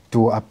failed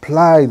to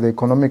apply the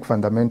economic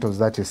fundamentals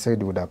that he said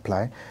he would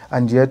apply,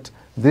 and yet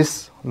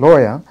this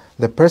lawyer,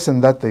 the person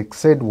that they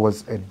said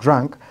was a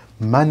drunk,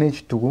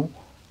 managed to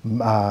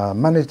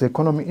manage the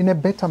economy in a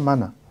better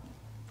manner.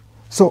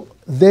 So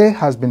there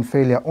has been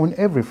failure on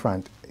every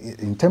front,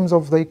 in terms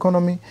of the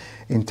economy,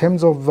 in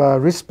terms of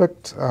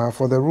respect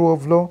for the rule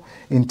of law,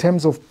 in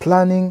terms of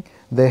planning.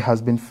 There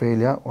has been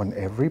failure on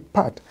every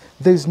part.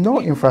 There is no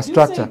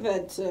infrastructure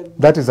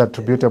that is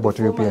attributable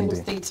to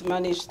UPND. States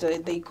managed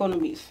the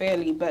economy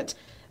fairly, but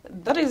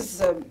that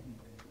is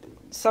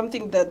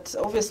something that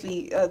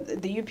obviously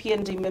the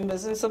UPND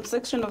members and some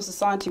section of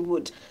society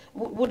would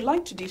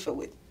like to differ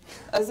with,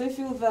 as they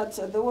feel that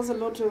there was a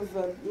lot of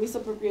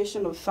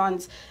misappropriation of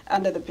funds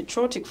under the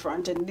patriotic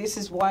front, and this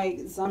is why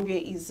Zambia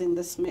is in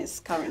this mess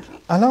currently.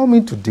 Allow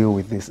me to deal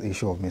with this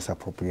issue of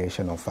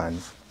misappropriation of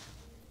funds.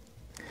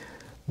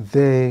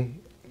 There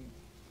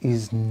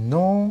is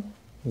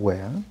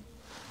nowhere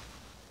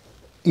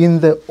in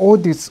the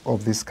audits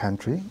of this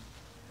country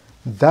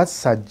that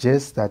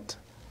suggests that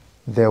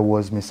there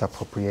was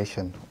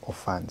misappropriation of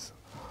funds.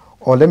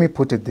 Or let me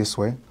put it this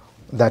way,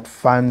 that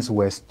funds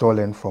were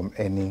stolen from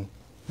any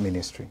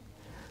ministry.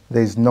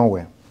 There is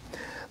nowhere.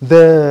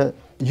 The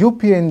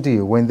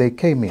UPND, when they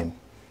came in,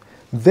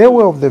 they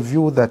were of the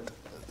view that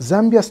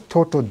Zambia's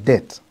total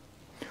debt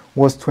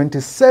was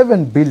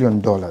 $27 billion.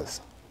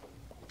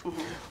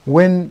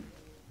 When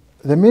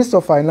the Minister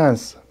of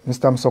Finance,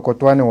 Mr.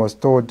 Msokotwane, was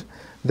told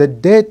the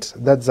debt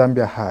that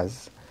Zambia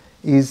has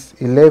is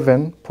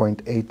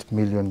 $11.8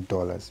 million,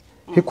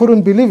 he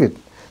couldn't believe it,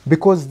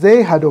 because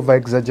they had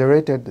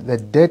over-exaggerated the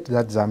debt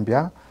that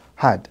Zambia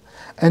had.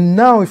 And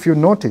now, if you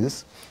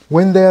notice,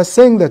 when they are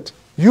saying that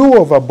you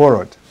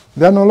overborrowed,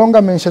 they are no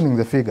longer mentioning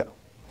the figure.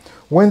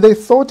 When they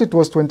thought it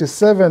was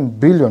 $27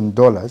 billion,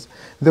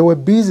 they were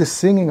busy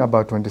singing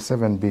about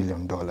 $27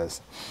 billion.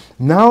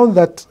 Now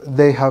that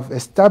they have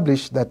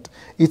established that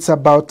it's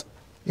about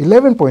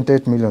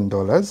 $11.8 million,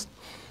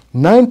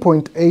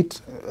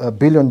 $9.8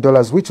 billion,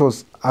 which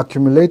was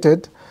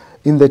accumulated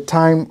in the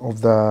time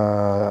of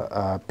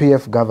the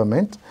PF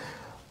government,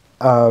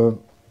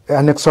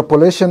 an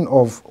extrapolation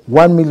of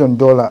 $1 million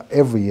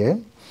every year,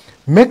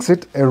 makes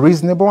it a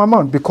reasonable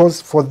amount,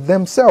 because for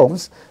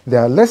themselves, they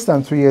are less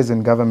than 3 years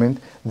in government,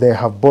 they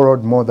have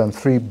borrowed more than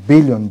 $3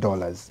 billion.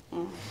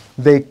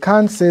 They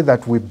can't say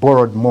that we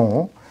borrowed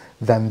more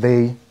than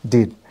they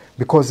did,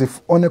 because if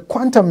on a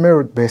quantum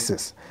merit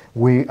basis,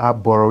 we are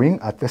borrowing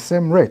at the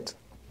same rate.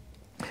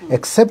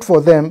 Except for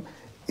them,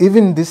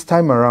 even this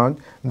time around,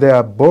 they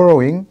are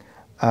borrowing,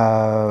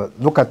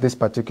 look at this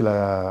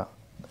particular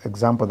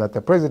example that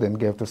the president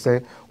gave, to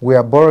say we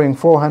are borrowing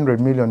 $400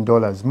 million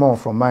more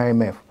from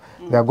IMF.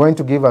 They are going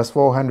to give us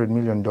 $400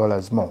 million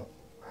more.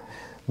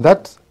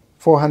 That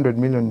 $400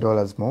 million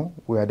more,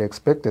 we had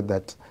expected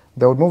that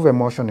they would move a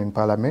motion in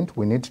Parliament,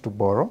 we need to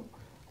borrow.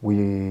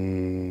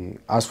 We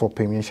ask for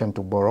permission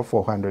to borrow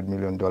 $400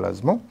 million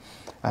more,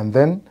 and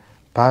then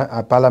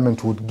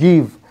Parliament would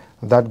give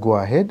that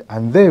go-ahead,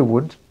 and they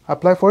would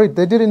apply for it.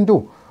 They didn't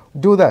do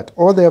that.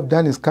 All they have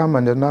done is come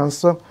and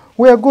announce,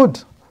 we are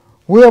good.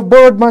 We have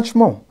borrowed much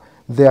more.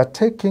 They are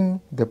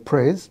taking the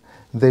praise.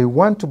 They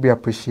want to be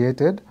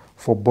appreciated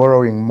for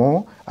borrowing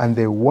more, and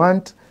they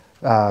want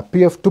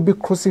PF to be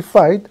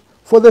crucified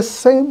for the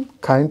same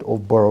kind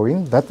of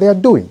borrowing that they are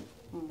doing.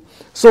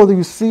 So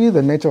you see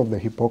the nature of the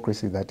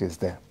hypocrisy that is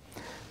there.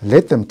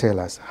 Let them tell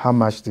us, how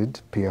much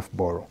did PF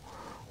borrow?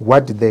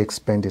 What did they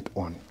expend it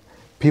on?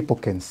 People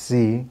can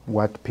see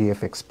what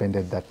PF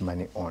expended that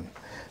money on.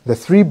 The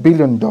 $3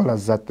 billion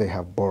that they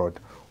have borrowed,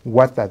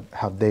 what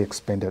have they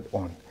expended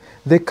on?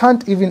 They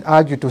can't even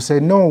argue to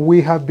say, no,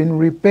 we have been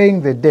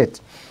repaying the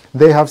debt.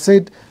 They have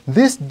said,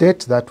 this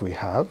debt that we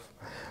have,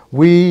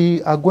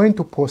 we are going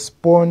to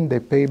postpone the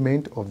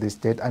payment of this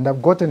debt, and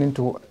have gotten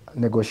into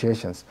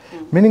negotiations,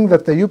 meaning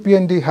that the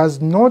UPND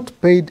has not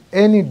paid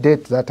any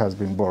debt that has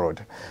been borrowed,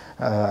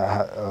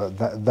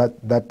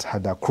 that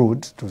had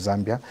accrued to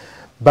Zambia,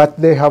 but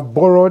they have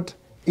borrowed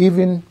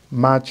even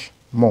much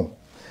more.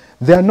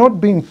 They are not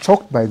being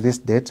choked by this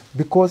debt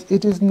because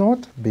it is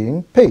not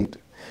being paid.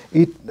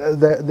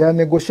 They are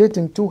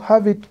negotiating to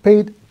have it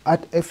paid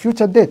at a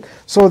future date.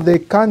 So they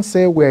can't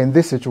say we're in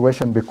this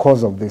situation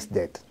because of this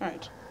debt.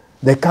 Right.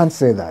 They can't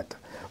say that.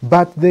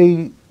 But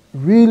they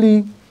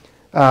really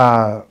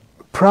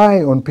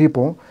pry on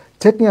people,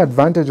 taking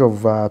advantage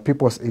of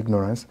people's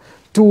ignorance,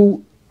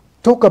 to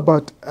talk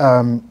about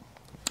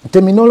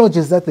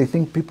terminologies that they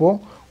think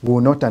people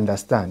will not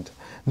understand.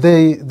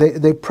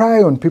 They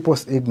pry on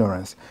people's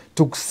ignorance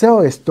to sell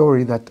a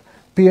story that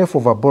PF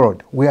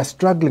overborrowed. We are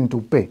struggling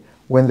to pay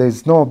when there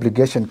is no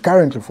obligation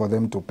currently for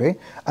them to pay,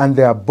 and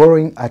they are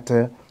borrowing at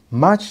a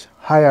much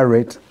higher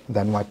rate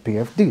than what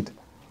PF did.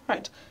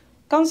 Right.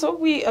 Council,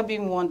 we are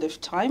being warned of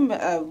time.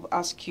 I'll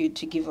ask you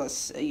to give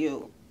us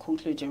your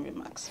concluding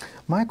remarks.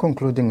 My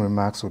concluding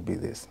remarks would be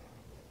this.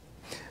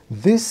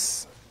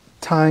 This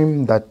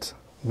time that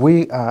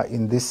we are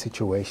in this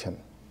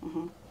situation,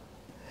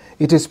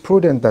 it is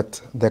prudent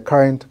that the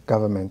current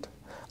government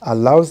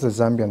allows the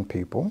Zambian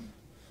people,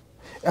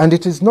 and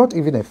it is not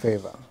even a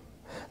favor,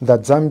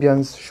 that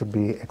Zambians should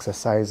be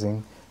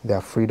exercising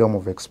their freedom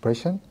of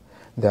expression,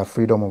 their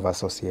freedom of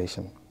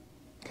association.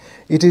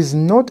 It is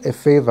not a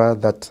favor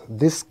that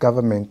this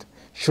government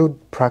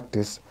should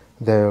practice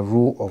the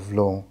rule of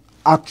law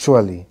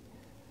actually,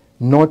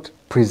 not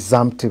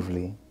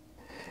presumptively.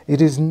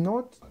 It is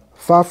not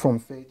far from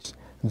fetch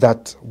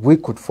that we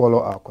could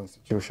follow our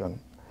constitution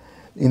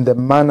in the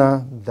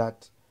manner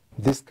that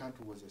this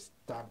country was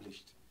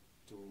established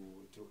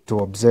to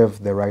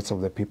observe the rights of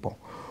the people.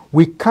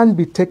 We can't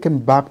be taken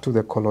back to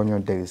the colonial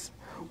days.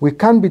 We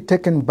can't be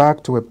taken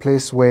back to a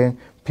place where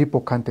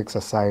people can't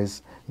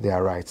exercise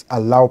their rights,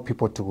 allow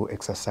people to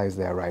exercise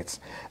their rights.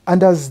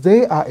 And as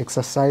they are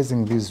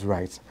exercising these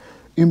rights,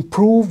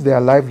 improve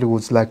their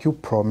livelihoods like you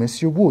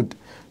promised you would.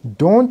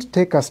 Don't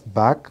take us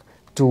back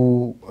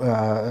to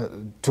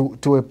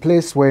a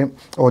place where,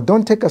 or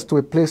don't take us to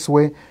a place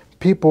where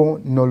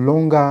people no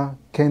longer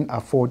can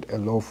afford a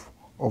loaf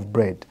of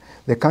bread.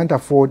 They can't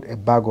afford a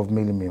bag of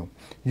meal.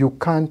 You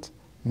can't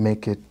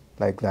make it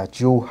like that.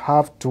 You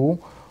have to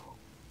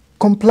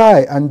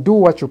comply and do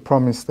what you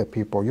promised the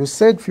people. You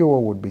said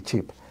fuel would be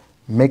cheap.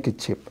 Make it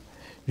cheap.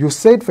 You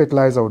said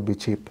fertilizer would be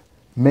cheap.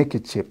 Make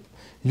it cheap.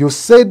 You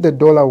said the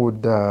dollar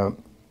would, the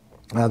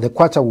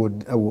kwacha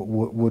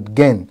would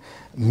gain.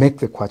 Make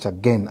the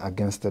kwacha gain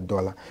against the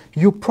dollar.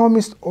 You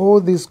promised all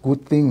these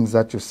good things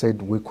that you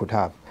said we could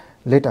have.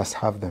 Let us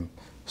have them.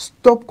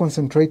 Stop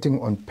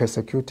concentrating on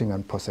persecuting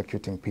and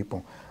prosecuting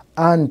people,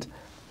 and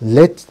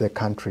let the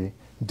country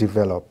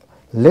develop.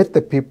 Let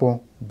the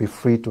people be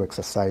free to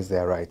exercise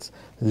their rights.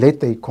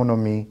 Let the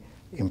economy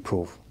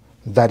improve.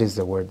 That is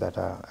the word that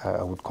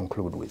I would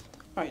conclude with.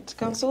 All right,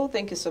 Council,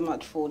 thank you so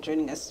much for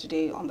joining us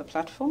today on the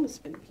platform. It's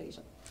been a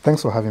pleasure.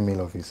 Thanks for having me,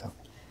 Lovisa.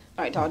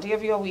 All right, our dear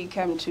viewer, we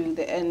come to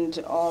the end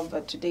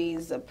of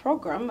today's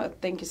program.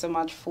 Thank you so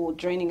much for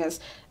joining us.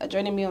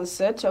 Joining me on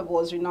set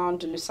was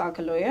renowned Lusaka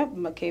lawyer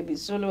MAKEBI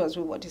ZULU, as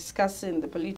we were discussing the political